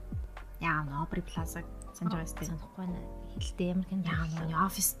 Яа, Aubrey Plaza санаж байгаа сте. Санахгүй нэ. Хэлтэй ямар кино яа,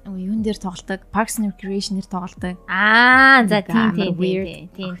 Office юун дээр тоглодог, Parks and Recreation дээр тоглодог. Аа, за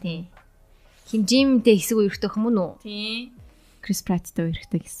тийм. Хин жимтэй хэсэг үерхтэй хүмүүс үү? Тийм. Chris Pratt-тэй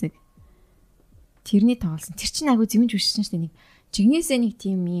үерхтэй хэсэг. Тэрний тоглосон. Тэр чинь агуу зэмж хүссэн шүү дээ нэг. Жигнэсээ нэг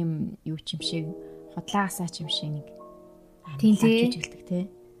тийм юм юу ч юм шиг, худлаагасаа ч юм шиг нэг. Тийм хэлдэг тий.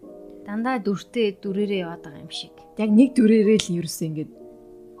 Дандаа дүрээрээ яваад байгаа юм шиг. Яг нэг дүрээрээ л ерөөсөө ингэж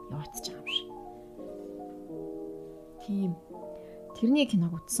яваадж байгаа юм шиг. Тийм. Тэрний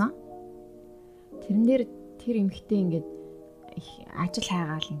киног үзсэн. Тэрэн дээр тэр эмэгтэй ингэж ажил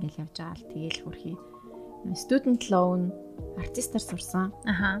хайгаал ингэж явж байгаа л тэгээл хөрхий. Student loan артистаар сурсан.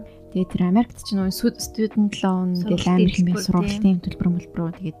 Аха. Тэгээ тэр Америкт ч нөө student loan гэж амар хэмээн сургалтын төлбөр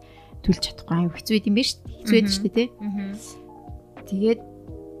тэгээд төлж чадахгүй аюу хэцүү байд юм байна шүү дээ. Хэцүү байд шүү дээ тий. Тэгээд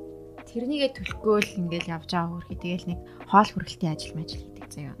тэрнийгээ төлөхгүй л ингээл явж байгаа хөрхий. Тэгээл нэг хоол хүргэлтийн ажил хийдэг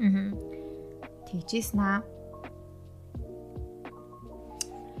заяа. Тэгжээс наа.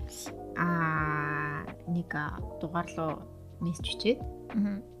 Нэг дугаар руу мессеж бичээд.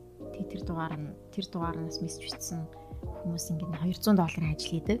 Тэг тэр дугаараас мессеж бичсэн хүмүүс ингээд $200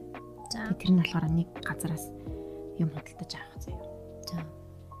 ажил хийдэг. Тэг тэр нь болохоор нэг газараас юм худалдаж авах заяа. За.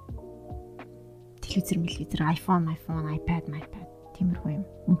 Телевизэр, iPhone, iPad, тиймэрхүү юм.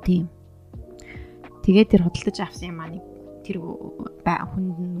 Үнэтэй юм. Тэгээд тэр худалдаж авсан юм аа нэг тэр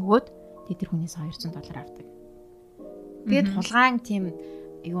хүнд нөгөөд тэр хүнээс $200 авдаг. Тэгээд хулгаан тийм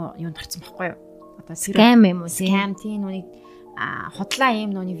юунд орсон байхгүй юу? Одоо scam юм уу? Scam тийм нүг худлаа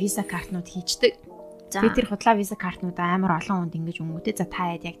ийм нүг виза картнууд хийчдэг. Тэгээд тэр худлаа виза картнуудаа амар олон хүнд ингэж өнгөтэй. За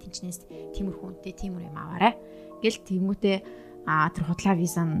та яг тэнчнээс тиймэрхүү үнэтэй тиймэр юм аваарай. Гэл тиймүүтээ тэр худлаа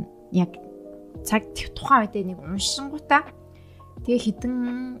виза нь яг цаг тухайн үедээ нэг уншингуудаа тэгээ хідэн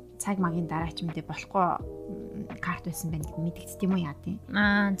цаг магийн дараа ч мэдээ болохгүй карт байсан байна гэд мэдэгдсэн юм уу яа тийм.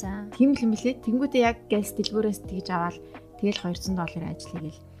 За. Тийм л юм билээ. Тэнгүүтээ яг гэлс дэлгүүрээс тэгж аваад тэгэл $200 ажил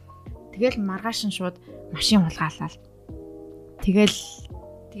хийгээл. Тэгэл маргааш нь шууд машин хулгаалал. Тэгэл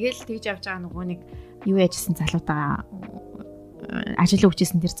тэгж явж байгаа нөгөө нэг юу яжсэн залуутаа ажил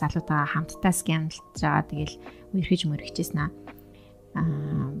өгчээсэн тэр залуутаа хамтдаа скамлж байгаа. Тэгэл үерхэж мөрөгчээсэн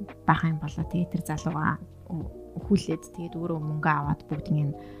бахан болоо. Тэгээ тэр залууга өхүүлээд тэгээд өөрөө мөнгө аваад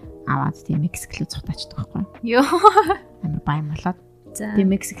бүгднийг аваад тийм Мексик руу цухтаачдаг байхгүй юу? Амар баян болоод.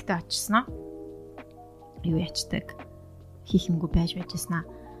 Тэгээ Мексикт очисноо. Юу ячдаг? Хийх юмгүй байжснаа.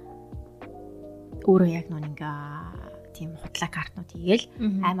 Өөрөө яг нэг тийм худлаа картнууд хийгээл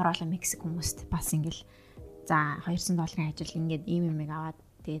амар олон Мексик хүмүүст бас ингээл за $200 ажил ингээд ийм юм аваад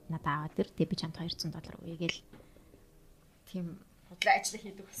тэгээд надад аваад тэр би чамд $200 өгье гээл тийм худлаа ажил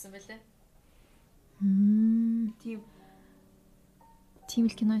хийдэг гэсэн байлээ. Тийм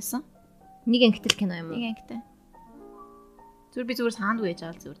л кино байсан. Нэг ангитай кино юм уу? Нэг ангитай. Зүгээр би зүгээр саанд үеж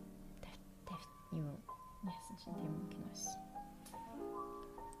авал зүгээр тавь юм яасан чинь тийм кино байсан.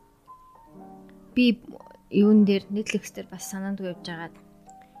 Би юун дээр Netflix дээр бас санаанд явж байгаад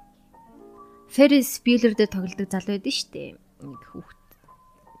Ferris Bueller дээр тоглодог залуу байдсан шүү дээ. Нэг хүүхэд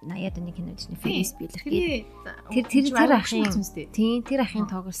 80-аад оны кино чинь Ferris Bueller гэдэг. Тэр ахын тийм тэр ахын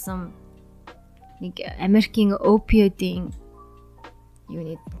тоглосон нэг Америкийн opioid-ийн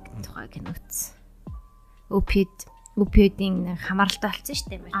юуны тухай кино үз. Opioid-ийн хамааралтай болсон шүү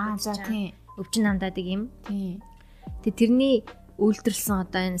дээ. За тийм. Өвчин намдаадаг юм. Тийм. Тэгээ тэрний үйлдвэрлэсэн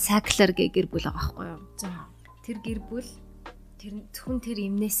одоо энэ Sackler гэр бүл байгаа байхгүй юу? За. Тэр гэр бүл зөвхөн тэр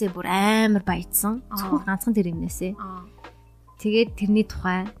эмнээсээ бүр амар баяжсан. Зөвхөн ганцхан тэр эмнээсээ. Тэгээд тэрний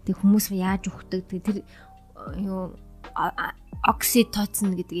тухай тэг хүмүүс яаж өгдөг тэр юу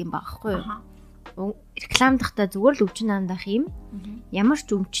окситоцин гэдэг юм байгаа байхгүй юу? Рекламдахтаа зүгээр л өвчин намдах юм. Ямар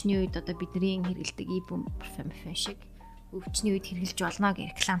ч өвчний үед одоо бидний хэрэгэлдэг ibuprofen шиг өвчний үед хэрэглэж болно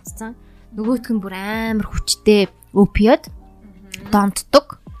гэж рекламдсан. Нөгөөх нь бүр амар хүчтэй опиод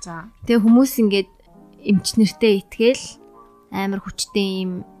донтдог. За. Тэгээ хүмүүс ингээд эмчнэртэй итгээл амар хүчтэй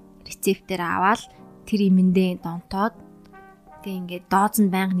юм рецептээр аваад тэр имэндээ донтоод тэгээ ингээд дооз нь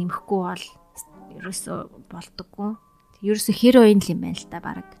байнга нэмэхгүй бол ерөөсөө болдоггүй. Ерөөсөө хероин л юм байна л та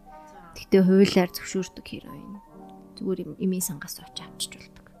баг. Гэхдээ хуулиар зөвшөөрдөг хероин. Зүгээр имийн сангаас очиж авчиж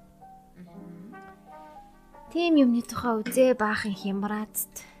болдог. Тийм юмны тухай үзээ баахан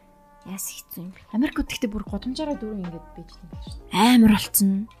хямрааст. Яас хэцүү юм бэ? Америкт гэхдээ бүр годамжаараа дөрөв ингэж байж байгаа юм шүү дээ. Амар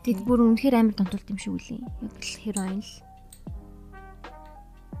болцсон. Тэд бүр үнэхээр амар донтолт юм шиг үлээ. Яг л хероин л.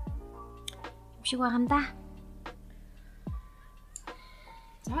 Юм шиг байгаа юм да.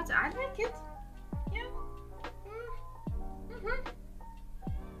 За I like it. Yeah.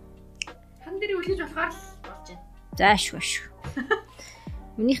 Хан дээр үлгэж болохоор л болж байна. Зааш.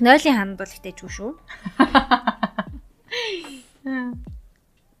 Минийх 0-ын ханд бол ихтэйчгүй шүү.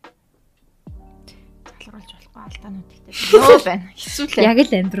 Залруулж болохгүй алдаанууд ихтэй нөө байна. Хэцүүлээ. Яг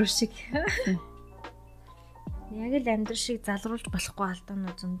л амьдруу шиг. Яг л амьдруу шиг залруулж болохгүй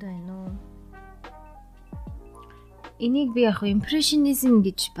алдаанууд зөндөө байна уу. Энийг би яг импрессионизм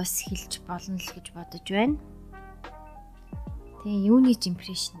гэж бас хэлж болно л гэж бодож байна. Тэгээ юуны ч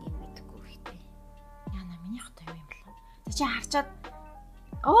импрессион юм гэдэггүй ихтэй. Яна минийх та юм болоо. За чи харчаад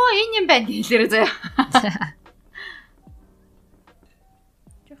энэ юм байна гэлээрээ заяа.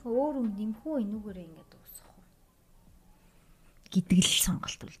 Жохоо өөр юм нэмхүү энүүгээрээ ингээд дуусах уу гэдэг л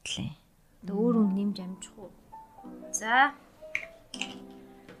сонголт үлдлээ. Тэгээ өөр юм нэмж амжих уу.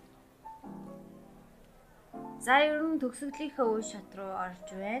 За ер нь төгсгөлийнхээ үе шат руу орж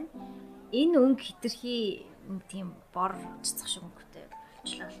байна. Энэ өнгө хитрхи тийм бор цэцэх шиг өнгөтэй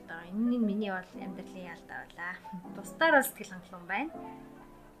болчихлоо л доо. Энэ нь миний бол амьдралын ялдаа байлаа. Бусдаар сэтгэл хангалуун байна.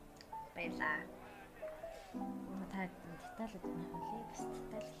 Баярлаа. Та деталүүд нь хөлий бас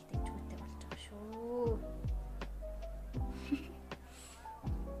деталь ихтэй чүгтэй болж байгаа шүү.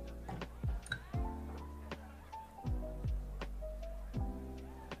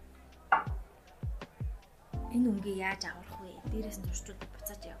 Энэ өнгийг яаж аврах вэ? Дээрээс нь туршууд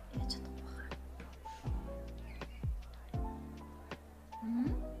буцааж яаж чадахгүй хаа.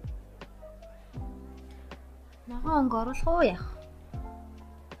 Ногоон өнгө оруулах уу яах?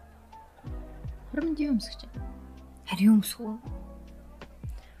 Хоримд юу өмсгөж байна? Харин өмсөх үү?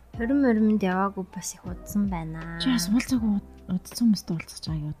 Хоримд яваагүй бас их удсан байна. Чи бас уулзаагүй удсан хүмүүст уулзах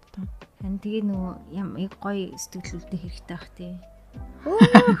чааг юу та? Харин тэгээ нөгөө яг гоё сэтгэл үлдэх хэрэгтэй бах тий.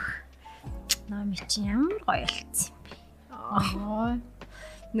 Нами чи ямар гоё болцсон юм бэ?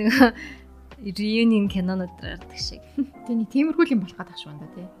 Нөгөө reunion кинонууд гардаг шиг. Тэний тиймэрхүү юм болох гэдэг шүү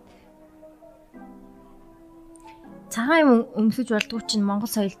дээ тий. Цагаан юм өмсөж болдгоо чинь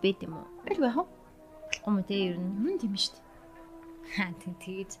Монгол соёл байд юм уу? Байлгүй яах вэ? Болохгүй мө тий ер нь. Юу юм шүү дээ. Хаа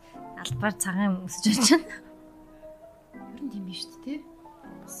тэгээд албаар цагаан юм өмсөж очиж. Ер нь тийм биш шүү дээ тий.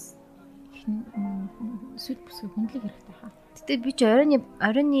 Бас сүд бүсгүй хөндлөх хэрэгтэй хаа. Тэгтээ би ч оройны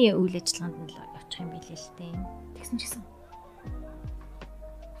үйл ажиллагаанд л явчих юм билээ л дээ. Тэгсэн ч гэсэн.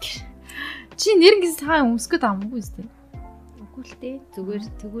 Чи нэрнгэс цагаан өмсгöd амгүй үстэй. Үгүй л дээ. Зүгээр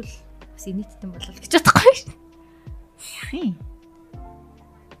тэгвэл бас инээдтэй болол гэж бодохгүй шүү. Яах юм?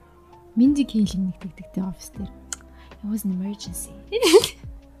 Минди кейлинг нэг тэгдэгтэй офис дээр. It was an emergency.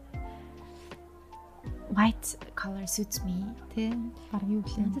 White color suits me. Тэ баг юу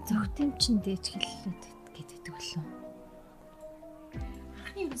гэлээ. Надад зөвхөн чинь дээж хэллээд гэдэг лөө.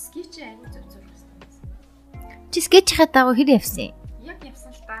 Ахны скетч аягүй зөв зурхсан. Чи скетч хаад дагуу хэр явсан? Яг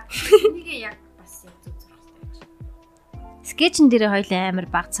явсан л та. Энийг яг бас яг зөв зурхсан. Скетчн дээр хоёул амар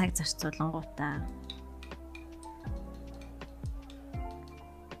баг цаг зарцуулангуудаа.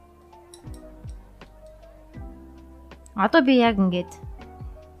 Одоо би яг ингээд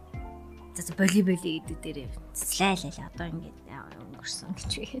за волейбол гэдэг дээр слайлал одоо ингээд өнгөрсөн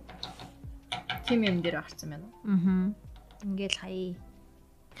гэж байна. Тим юм дээр орсон байна уу? Аа. Ингээд хаяа.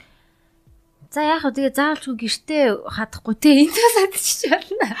 За яг хөө тэгээ заавалчгүй гэртээ хадахгүй те энд садчих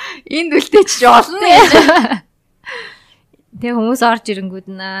болно. Энд үлдээчих болно. Тэгээ хүмүүс орж ирэнгүүд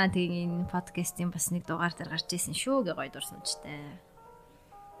наа тэгээ энэ подкастын бас нэг дугаар дээр гарч ирсэн шүү гэ гоё дурсамжтай.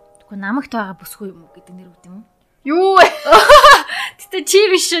 Тэгвэл намагт байгаа бүсгүй юм уу гэдэг нэр үт юм уу? Юу вэ? Тэгтээ чи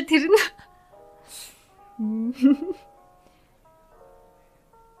биш шүү тэр нь.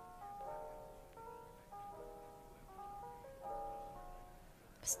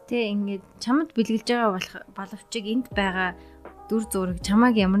 Тэ ингээд чамд бэлгэлж байгаа боловч энд байгаа дүр зураг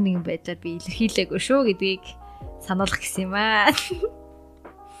чамааг ямар нэгэн байдлаар би илэрхийлээгүй шүү гэдгийг сануулгах гэсэн юм аа.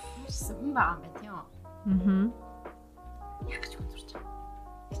 Хүн байгаа юм байна тийм үү? Аа. Яг ч хүн зурж байгаа.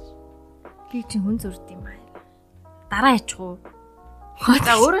 Би чи хүн зурд юм аа. Дараа яачих уу?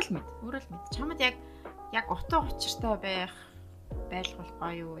 За өөрөө л мэд. Чамд яг утга учиртай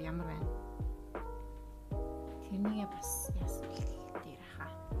байлгуулах юу ямар байна? Тэрнийгээ бас яасан дээр хаа.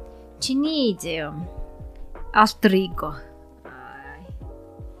 Чиний зэё. Alter ego.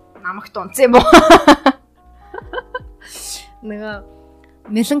 Намагт унцсан юм уу? Нөгөө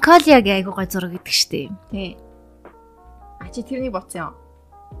меланхолиаг айгуу гой зураг гэдэг штеп. Тий. А чи тэрнийг бодсон юм?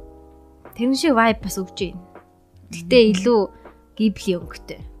 Тэрэн шиг vibe бас өгч байна. Гэтэ илүү гибли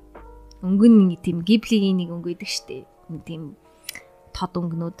өнгөтэй. өнгөн нэг тийм гиблигийн нэг өнгө идэг штэ. Нэг тийм тод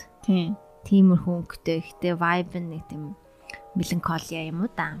өнгнүүд. Тийм. Тиймэрхүү өнгөтэй ихтэй vibe нэг тийм меланколия юм уу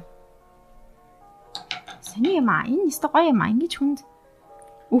да. Сони юм аа. Энэ өстой гоё юм аа. Ингиж хүнд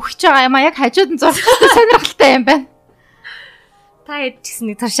үхэж байгаа юм аа. Яг хажууд нь зурхтай сонирхолтой юм байна. Та хэд ч гэсэн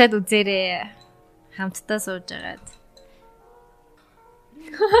нэг туршаад үзээрэй. Хамтдаа сууж агаад.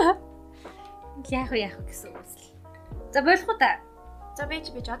 Яах вэ гэсэн үгс. За болох уу та? За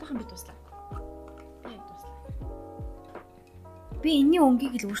бэж одоохон би туслаа. Би энэний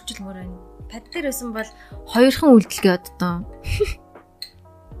өнгийг л өөрчилмөр байна. Пад дээр байсан бол хоёрхан үйлдэлгээ оддоо.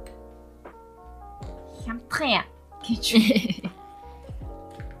 Хямдхан яа гэж.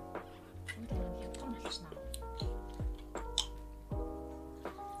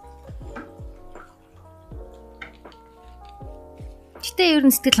 Гэтэ ер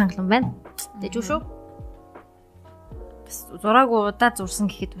нь сэтгэл хангалуун байна. Тэгж үү шүү. Бас зураагүй удаа зурсан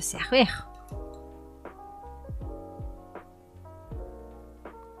гэхэд бас яах вэ?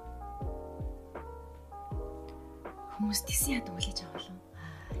 Хүмүүс тийсэн яд үлээж байгаа болов.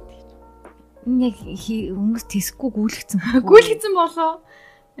 Энэ яг хүмүүс тэсэхгүй гүйлгцэн. Гүйлгцэн болоо.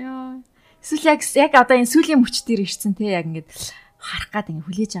 Яа. Эсвэл яг одоо энэ сүлийн мөч дээр ирсэн те яг ингээд харах гад ингээд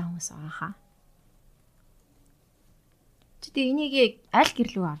хүлээж байгаа хүмүүс байгаа хаа. Чи энийг аль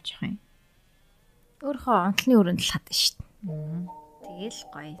гэрлүү авч явах юм? Өөрөө онцлны өрөөнд л хадна шүү дээ. Тэгэл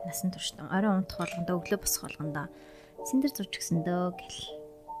гоё насан туршдаа орой унтах болгондоо өглөө босох болгондоо синдэр зурж гисэн дөө гэл.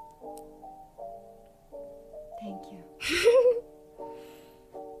 Thank you.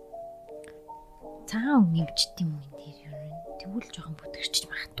 Цаан нэмчт юм энэ дээр ер нь тэгвэл жоохон бүтгэрчж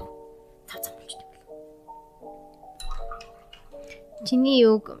магадгүй. Цав болж тийм бол. Чиний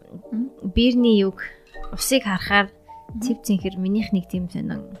юг Бидний юг усыг харахаар цэв цэнхэр минийх нэг тийм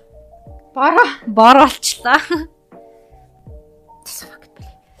сонин бор болчлаа. Тэсвэгт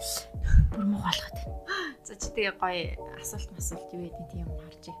били. Бүр муу болгоод байна. За чи тэгээ гоё асуулт юу гэдэг тийм юм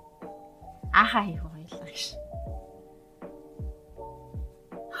харж. Ахаа хийх гоёлаа гэж.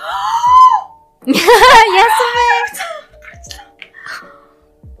 Яасан бэ?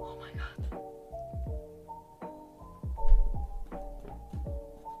 Oh my god.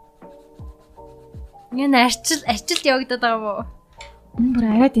 Энэ арчилд явагдаад байгаа юу? Энэ бүр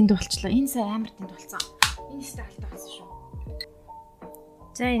арай дэнд болчлоо. Энэ сая амар дэнд болцсон. Энэ өстэй алтай болсон шүү.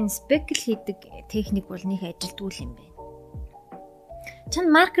 За энэ спекл хийдэг техник бол нэг ажилтгүй юм байна.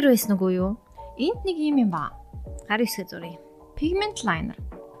 Чанд маркер байсан уу юу? Энд нэг юм ба. Гар хэсгээ зуръя. Pigment liner.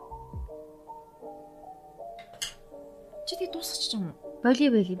 Чи тий дуусчих юм уу? Боли.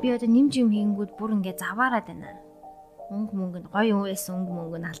 Би одоо нэмж юм хийнгүүд бүр ингээ заваараад байна. Мөнгө гоё юм байсан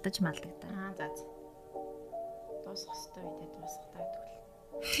мөнгө нь алдаж малдагдаа. Аа за. Дуусах ёстой үедээ дуусгах тэгвэл.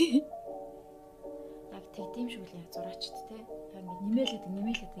 Яг тийм шиг л яг зураачд те. Яг ингээ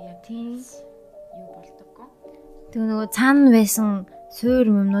нэмэлээд яг тийм юу болдоггүй. Тэг нөгөө цаана байсан суур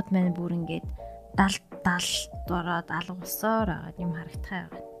юмнууд маань бүр ингээд дал дураад алгуусаар агаад юм харагдах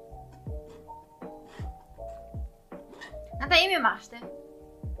байгаа. Надаа юм аа штэ.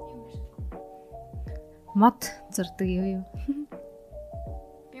 Мод зурдаг юу?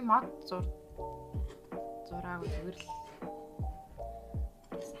 Би мод зураагүй зүгээр л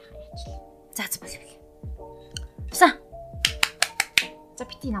сайхан яачлаа. Заац болов. За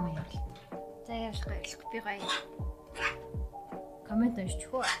бити намаа явуул. За яахгүй би гоё. Коммент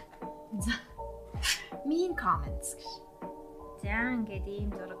уншчих уу? За. Mean comments гэж. За ингээд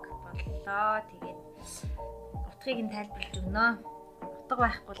ийм зураг боллоо. Тэгээд утгыг нь тайлбарлаж өгнө. Утга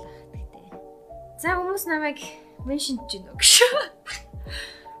байхгүй л ах гэдэг. За хүмүүс намайг меншнж гинөө гэж.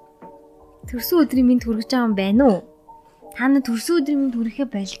 Төрсөн өдрийн минь хүргэж байгаа юм байна уу? Та нар төрсөн өдрийн минь хүрэхэ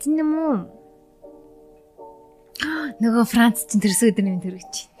болцсон юм уу? Нөгөө Франц чинь төрсөн өдрийн минь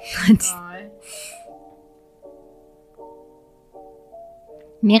хүргэж байна.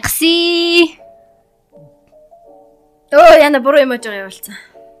 Merci. Яна буруу юм ажиг явуулсан.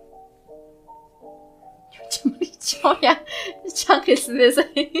 Чоя чанга хэлсэнээс.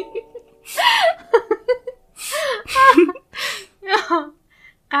 Яа.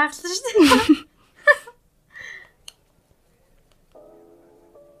 Гайхсан шүү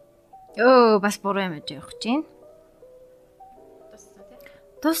дээ. Бас буруу юм ажиг явах чинь.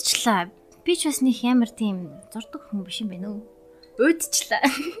 Тусчлаа. Би ч бас нэг ямар тийм зурдаг хүн биш юм байна уу? Өөдчлээ.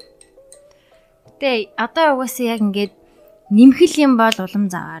 Тэ одоо угаасаа яг ингээд нэмхэл юм бол улам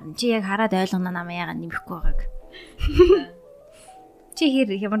заваар. Чи яг хараад ойлгоно намаа яагаад нэмэхгүй байгааг. Чи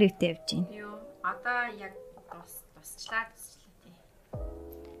ямар өвтэй явж байна? Юу. Одоо яг тусчлаа тий.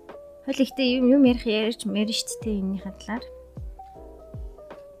 Хойл ихтэй юм ярьж штт тэ энэний хадлаар.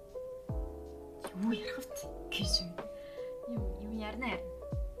 Юу ярих вэ? Гэж юм ярина.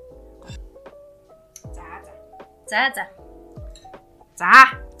 За.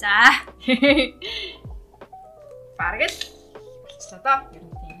 Бараг л болчихлоо доо. Ер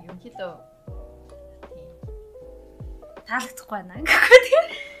нь тийм ерөнхийдөө таалагдахгүй байна гэхгүй тийм.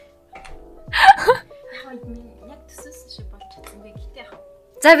 Яг төсөөсөн шиг болж чадсан бэ гэхдээ яг.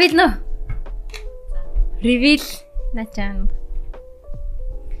 За билнэ. Reveal начаан.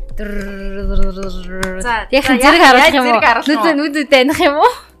 За яг зэрэг харуулах юм уу? Нүдэд таних юм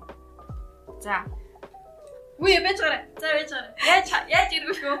уу? За. Үе байж гараа. За байж гараа. Яаж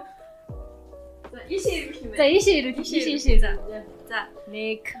иргүүлэх вэ? За ийшээ иргүүлэх юм байна. За ийшээ ирүүл. За.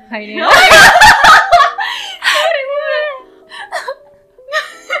 1 2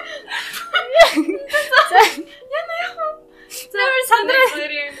 Яна яах вэ? За сандраа.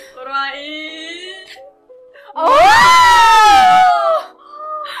 3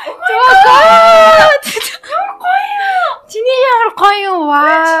 Чиний ямар гоё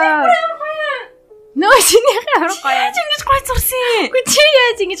ваа. Нөө чиний ямар гоё. Яаж ингэж гоё зурсан? Үгүй чи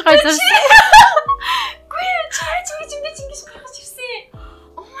яаж ингэж гоё зурсан? Үгүй яаж ингэж гаргаж ирсэн?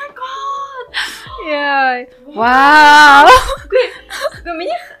 Oh my god. Яа. Вау. Үгүй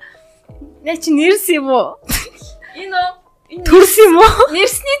миний Нэ чи нэрс юм уу? энэ Төрс юм уу?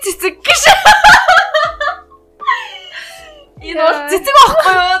 нэрсний цэцэг гэж. Энэ бол цэцэг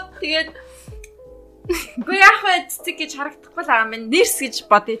байхгүй юу? Тэгээд үгүй яах вэ цэцэг гэж харагдахгүй л аа минь нэрс гэж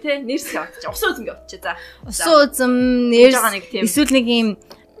бодъё те. Нэрс явчих. Усан үзэн явчих. За. Усан үзэм нэрс нэг тийм. эсвэл нэг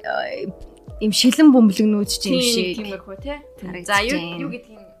юм шилэн бөмбөлгнүүд ч юм шиг. Тиймэрхүү те. За юу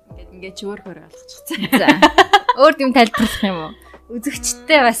гэдгийг ингээд ч өөр ойлгочихсан. За. Өөр юм тайлбарлах юм уу?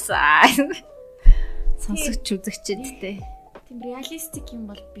 Үзэгчтэй бас сонсогч үзэгчтэй. Тийм реалистик юм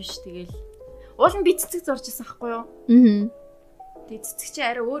бол биш тэгэл. Уул нь би цэцэг зурж байсан байхгүй юу? Тэгээ цэцэг чи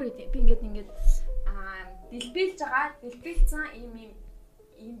арай өөр гэдэг. Би ингээд дэлбэлж байгаа. Дэлбэлцэн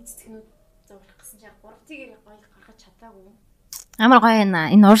ийм цэцгнүүд зурх гэсэн чи 3-ыг гоё гаргаж чадаагүй. Амар гоё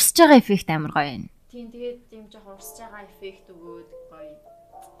байна. Энэ урсж байгаа эффект амар гоё байна. Тийм тэгээд ийм жоох урсж байгаа эффект өгөөд гоё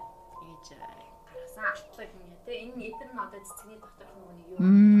ингэж гаргасан алтлаг юм яа те. Энэ эдэр нь одоо цэцгний доторх нэг юу.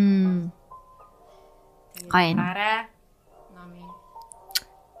 Гоё. Арай номи.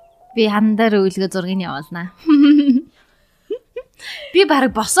 Би хандар өөлгөө зургийг явуулнаа. Би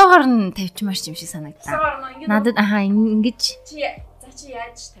баг босоогоор нь тавьчмаар юм шиг санагдлаа. Надад ингэж чи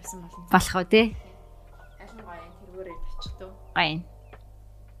яаж тавьсан бол болох уу те? Аль нь гоё тэргүүрээ тавьчих дөө. Гоё.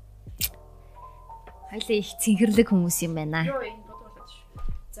 Хайлаа их цэнхэрлэг хүмүүс юм байна. Йоо энэ бодвол шүү.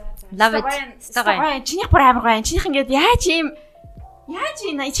 За. Love it. Гоё. Чинийх бүр амар гоё. Чинийх ингээд яаж ийм яг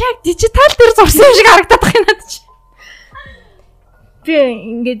дижитал дээр зурсан юм шиг харагдаад байна надад чи. Би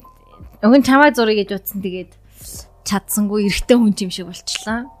ингээд өгөн чамаа зургийг гэж утсан тэгээд чадсангүй эрэгтэй хүн юм шиг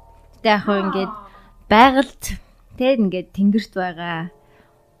болчихлоо. Гэтэ яг хөө ингээд байгальд тэг ингээд тэнгэрт байгаа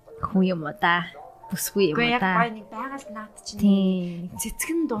хүн юм уу да. Бүсгүй юм уу да. Яг нэг байгальд наад чинь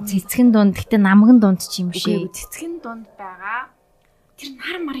цэцгэн дунд гэтэ намган дунд ч юм шиг. Цэцгэн дунд байгаа. Тэр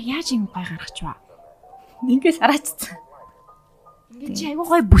нар мар яаж юм гой гаргаж ба. Ингээс хараачсан. Ингээд чи айгуу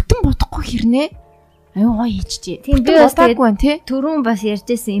гой бүтэн бодохгүй хэрнээ. Айгуу гой хийчихжээ. Тийм би бас бодоагүй байна те. Түрүүн бас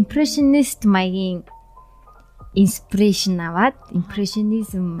ярьжсэн impressionist маягийн inspiration аваад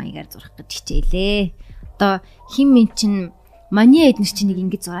impressionism маягаар зурах гэж хичээлээ. Одоо хин мен чин мани эднэр чинь нэг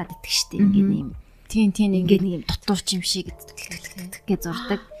ингэж зураад идэх штеп ингээд юм. Тийм ингээд нэг юм дутууч юм шиг гэж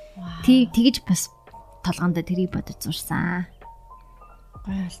зурдаг. Тэгэж бас толгоонд тэрийг бодож зурсан.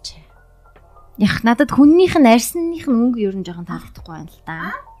 Гоё болч. Яг надад хүннийх нь арьсных нь өнгө ер нь жоохон таалагдахгүй байна л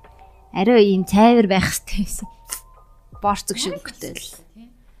да. Арай ийм цайвар байх хэрэгтэй байсан. Борцог шиг өнгөтэй л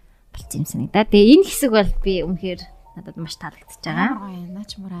болчих юм санагдаа. Тэгээ энэ хэсэг бол би үнэхээр надад маш таалагдчихж байгаа. Гоё,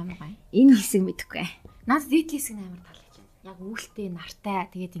 наач мөр амар гоё. Энэ хэсэг мэдэхгүй. Надад эд хэсэг нь амар таалагдж байна. Яг үүлтэй, нартай,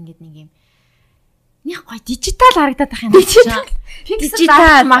 тэгээд ингээд нэг юм нэг гоё дижитал харагдаад байх юм байна.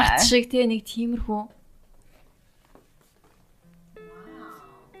 Дижитал март шиг тэгээ нэг тиймэрхүү.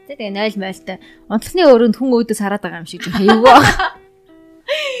 Тэгээ 0 мойлтой. Унтлагны өрөөнд хүн өөдөөс хараад байгаа юм шиг хайвгүй.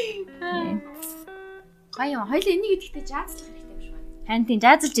 Гоё. Хоёул энийг идэхтэй жаазлах хэрэгтэй юм шиг байна. Харин тийм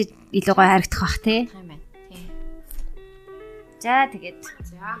жаазлж илүү гоё харагдах бах тий. Тийм байна. Тийм. За тэгээд.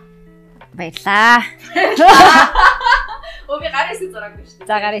 За. Баярлаа. Оо би гарын хэсэг зураагүй шүү дээ.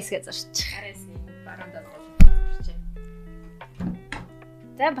 За гарын хэсгээ зурч. Гарын хэсэг баруунда зурчих.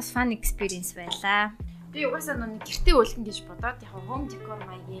 За бас fun experience байлаа. Би угаасаа нэг гэртээ өлгөн гэж бодоод яг home decor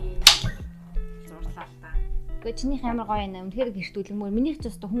маягийн зурлаа л та. Гэхдээ чинийх амар гоё юм. Үнэхээр гэрт өлгмөр. Минийх ч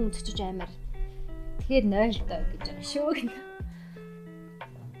бас хүн өчөж амар. Тэгэхээр 0 доо гэж байгаа шүү.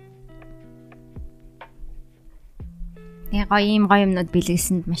 Тэгээ гоё юмнууд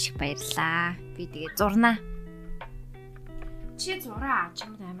бэлгэсэнд маш их баярлаа. Би тэгээ зурнаа. Чи зураа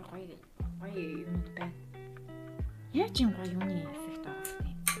чамд амар гоё юмуд байна. Яаж юм гоё юуны эффект байгаа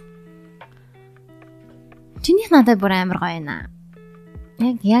юм. Чинийх надад бүр амар гоё наа.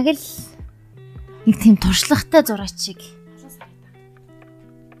 Яг л нэг тийм туршлагатай зураач шиг.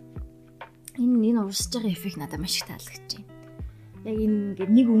 Энэ урсж байгаа эффект надад маш их таалагдж байна. Яг энэ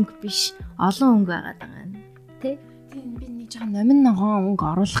ингээд нэг өнгө биш, олон өнгө байгаад байгаа юм. Тэ? Тийм би нэг жоо номин ногоон өнгө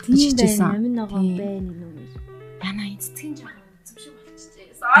оруулах гэж хичээсэн. Номин ногоон байна нүгээр. Яна энэ цэцгийн жоо үзэм шиг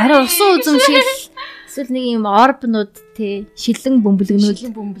болчихжээ. Харин усан үзэм шиг эсвэл нэг юм орбнууд тий шилэн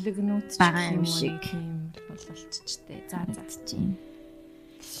бөмбөлгнүүд байгаа юм шиг юм бололцчтэй. За.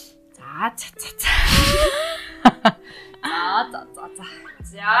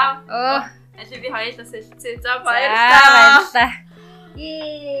 За. Аль би хоёулаа сэлцээ. За баярлалаа.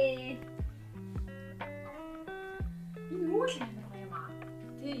 Ее. Энэ үйл амар гоё юм аа.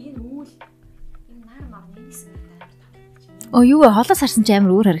 Тэгээ энэ үйл энэ нар мар нэгсэн амар таалагдчих. Оо юу вэ? Холоос харсан чи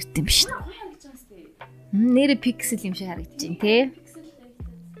амар өөр харагдсан юм биш үү? Гоё харагдаж байна сте. Нэрэ пиксел юм шиг харагдаж байна тий.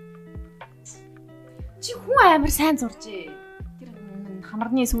 Чи хүн амар сайн зуржээ. Тэр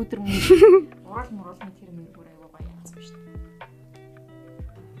хамарны сүүдэр мөн урал тэр мөргөр аяга гоё яасан биш үү?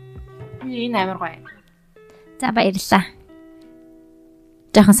 Энэ амар гоё. За баярлалаа.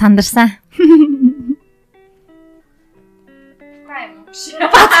 Жохон сандарсан. Гоё юм биш.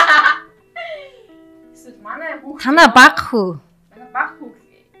 Эсвэл манай хүүхд Танаа баг хүү. баг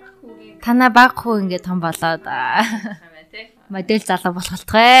хүүгийн Танаа баг хүү ингээд том болоод модель залуу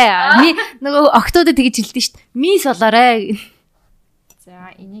болохолтгой. Ми нөгөө октодод тэгж хэлдэг шүү дээ. Мис болоорой.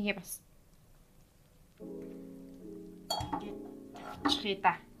 За энийгээ бас чихээ.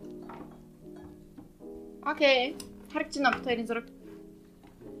 Окей. Харагч нь бот хоёрын зураг.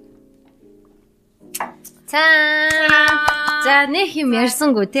 За нэг юм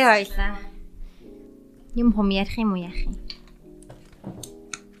ярьсангүй тий хоёлаа. Юм хум ярих юм уу яах юм?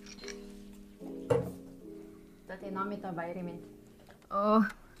 За тэгээ номида баярын минь. Oh,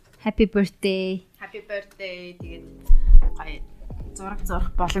 happy birthday. Happy birthday. Тэгээд гоё зураг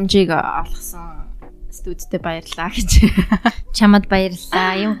боломжийг олгосон студидтэй баярлалаа гэж. Чамд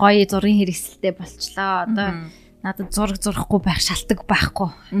баярлалаа. Ийм гоё зургийн хэрэгсэлтэй болчлоо. Одоо надад зураг зурахгүй байх шалтгаан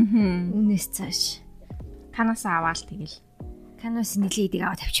байхгүй. Үнээс цааш. Канаас аваал тэгэл. Канаас нэлээдийг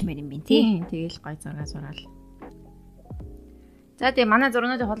аваад тавьчмаар юм бин тий. Тэгэл гоё зураг зураал. За тэгээ манай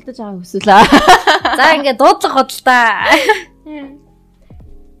зурнуудыг холдож байгааг хүсвэлээ. За ингээд дуудлага бодлоо.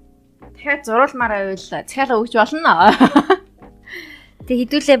 Тэгэхээр зуруулмаар байвал цахиалга өгч болно. Тэг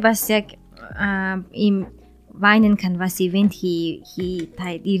хэдүүлээ бас яг ийм Wine and Canvas event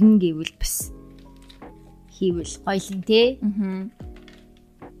та ирнэ гэвэл бас хийвэл гоё л тий.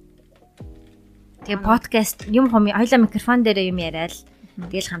 Тэгээ подкаст юм хоми хоёлаа микрофон дээр юм яриад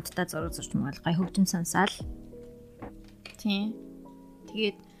тэгэл хамтдаа зураг зурч мөн гоё хөгжим сонсаал. Тийм.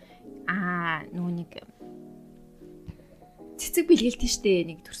 Тэгээд нөгөө нэг цэцэг бэлгэлтэн штэ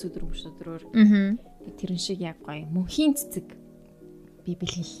нэг төрс өдрөөр. Тэрэн шиг яг гоё мөнхийн цэцэг би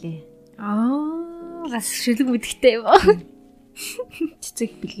бэлгэллээ. Бас шүлэг мэдхтэй юм аа.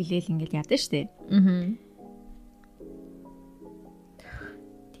 Цэцэг бэлгэлээл ингээд яадаг штэ.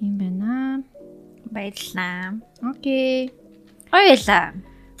 Тийм байна. Баярлалаа. Окей. Гоёлаа.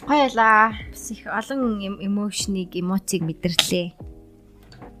 Бас их олон эмоцийг мэдэрлээ.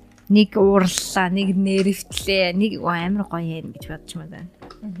 Нэг уурлаа, нэг нэрвтлээ, нэг амар гоё юм гэж бодож байна.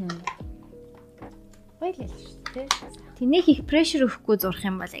 Гоё л шүү дээ. Тэнийх их прешэр өгөхгүй зурх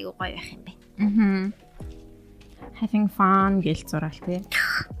юм бол айгүй гоё байх юм байна. Having fun гэл зураал тий.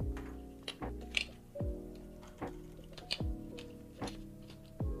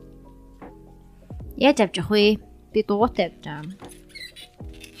 Яаж авч явах вэ? Би дугуйтай авч байгаа.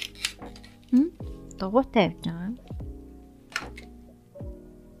 Дугуйтай авч байгаа.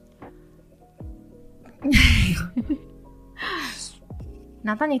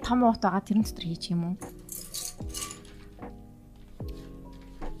 Надаа нэг том уут байгаа тэрэн дотор хийчих юм уу?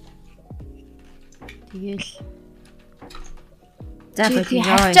 Тэгэл за би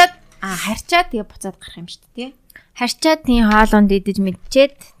харчаад тэгээ буцаад гарах юм шүү дээ. Харчаад тийм хоолонд идэж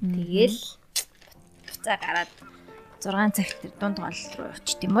мэдчихэд тэгээл буцаа гараад 6 цагт тэр дунд гол руу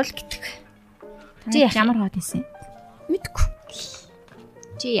очт юм бол гэтг. Чи ямар хот хийсэн? Мэдгүй.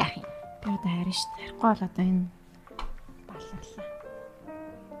 Чи яах юм? Би одоо харин шүү дээ. Харихгүй бол одоо энэ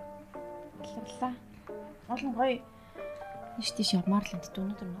баллаа. Олон гоё тийш тийш явмаар л энэ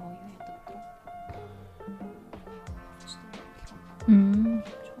өнөөдөр нөгөө юу яадаг өдөр.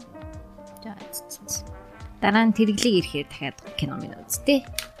 Дараа нь тэрглийг ирэхээр дахиад кино минь үзтээ.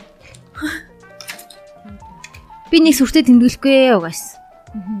 Би нэг сүртэй тэмдэглэхгүй угаас.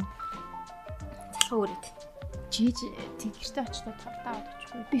 Залхуу үрээд. Чи тэгэртээ очихдоо тавтаа аваад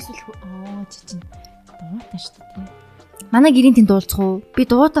очихгүй. Би эсвэл жижиг Дуутай шүү дээ. Манай гэрийн тэнд дуулцах уу? Би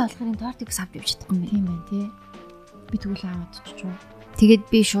дуутай болохоор энэ тортыг авч явж чадахгүй юм. Тийм байна тий. Би тэгвэл аваад чичүү. Тэгээд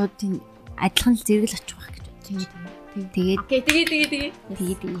би шууд энэ адилхан л зэрэгэл очих байх гэж бодчих. Тэгээд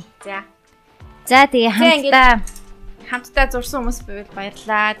Окей, тэгээ. За тэгээ хамтдаа зурсан хүмүүс байвал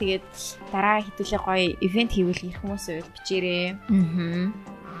баярлаа. Тэгээд дараа хэдүүлээ гоё ивент хийвэл ирэх хүмүүс байвал бичээрэй.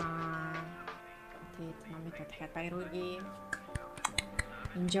 Тэгээд намайг дахиад баяр хүргэе.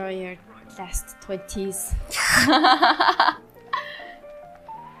 Enjoy your last 20s.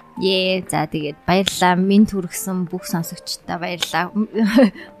 За тэгээд баярлалаа. Минь түргсэн бүх сонсогчдаа баярлалаа.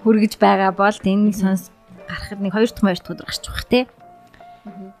 Хүргэж байгаа бол энэ сонс гарахад нэг 2 дахь өдөр гарч байгаа те.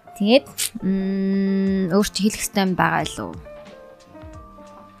 Тэгээд өөр чи хэлэх ёстой юм байгаа лөө.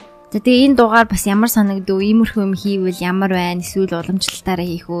 Тэгээ энэ дугаар бас ямар санагдав? Иймэрхүү юм хийвэл ямар байна? Эсвэл уламжлалтаараа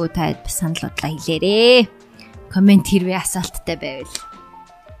хийх үү? Та бас санал бодлоо хэлээрэй. Комент хэрвээ асуулттай байвал.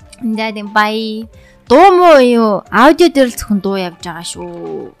 Эндээ бай. Дуу муу юу? Аудио дээр л зөвхөн дуу явж байгаа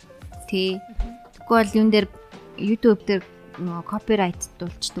шүү. Тэ. Тэгвэл бол юун дээр YouTube дээр нөгөө копирайт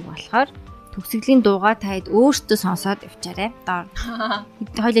дуулцдаг болохоор төгсгөлийн дуугаа таад өөртөө сонсоод явчаарай. Доор.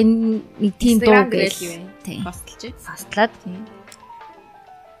 Хойлоо нэг тийм дуу гээл. Фастлж. Фастлаад.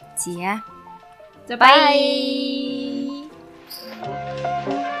 Зя. За бай.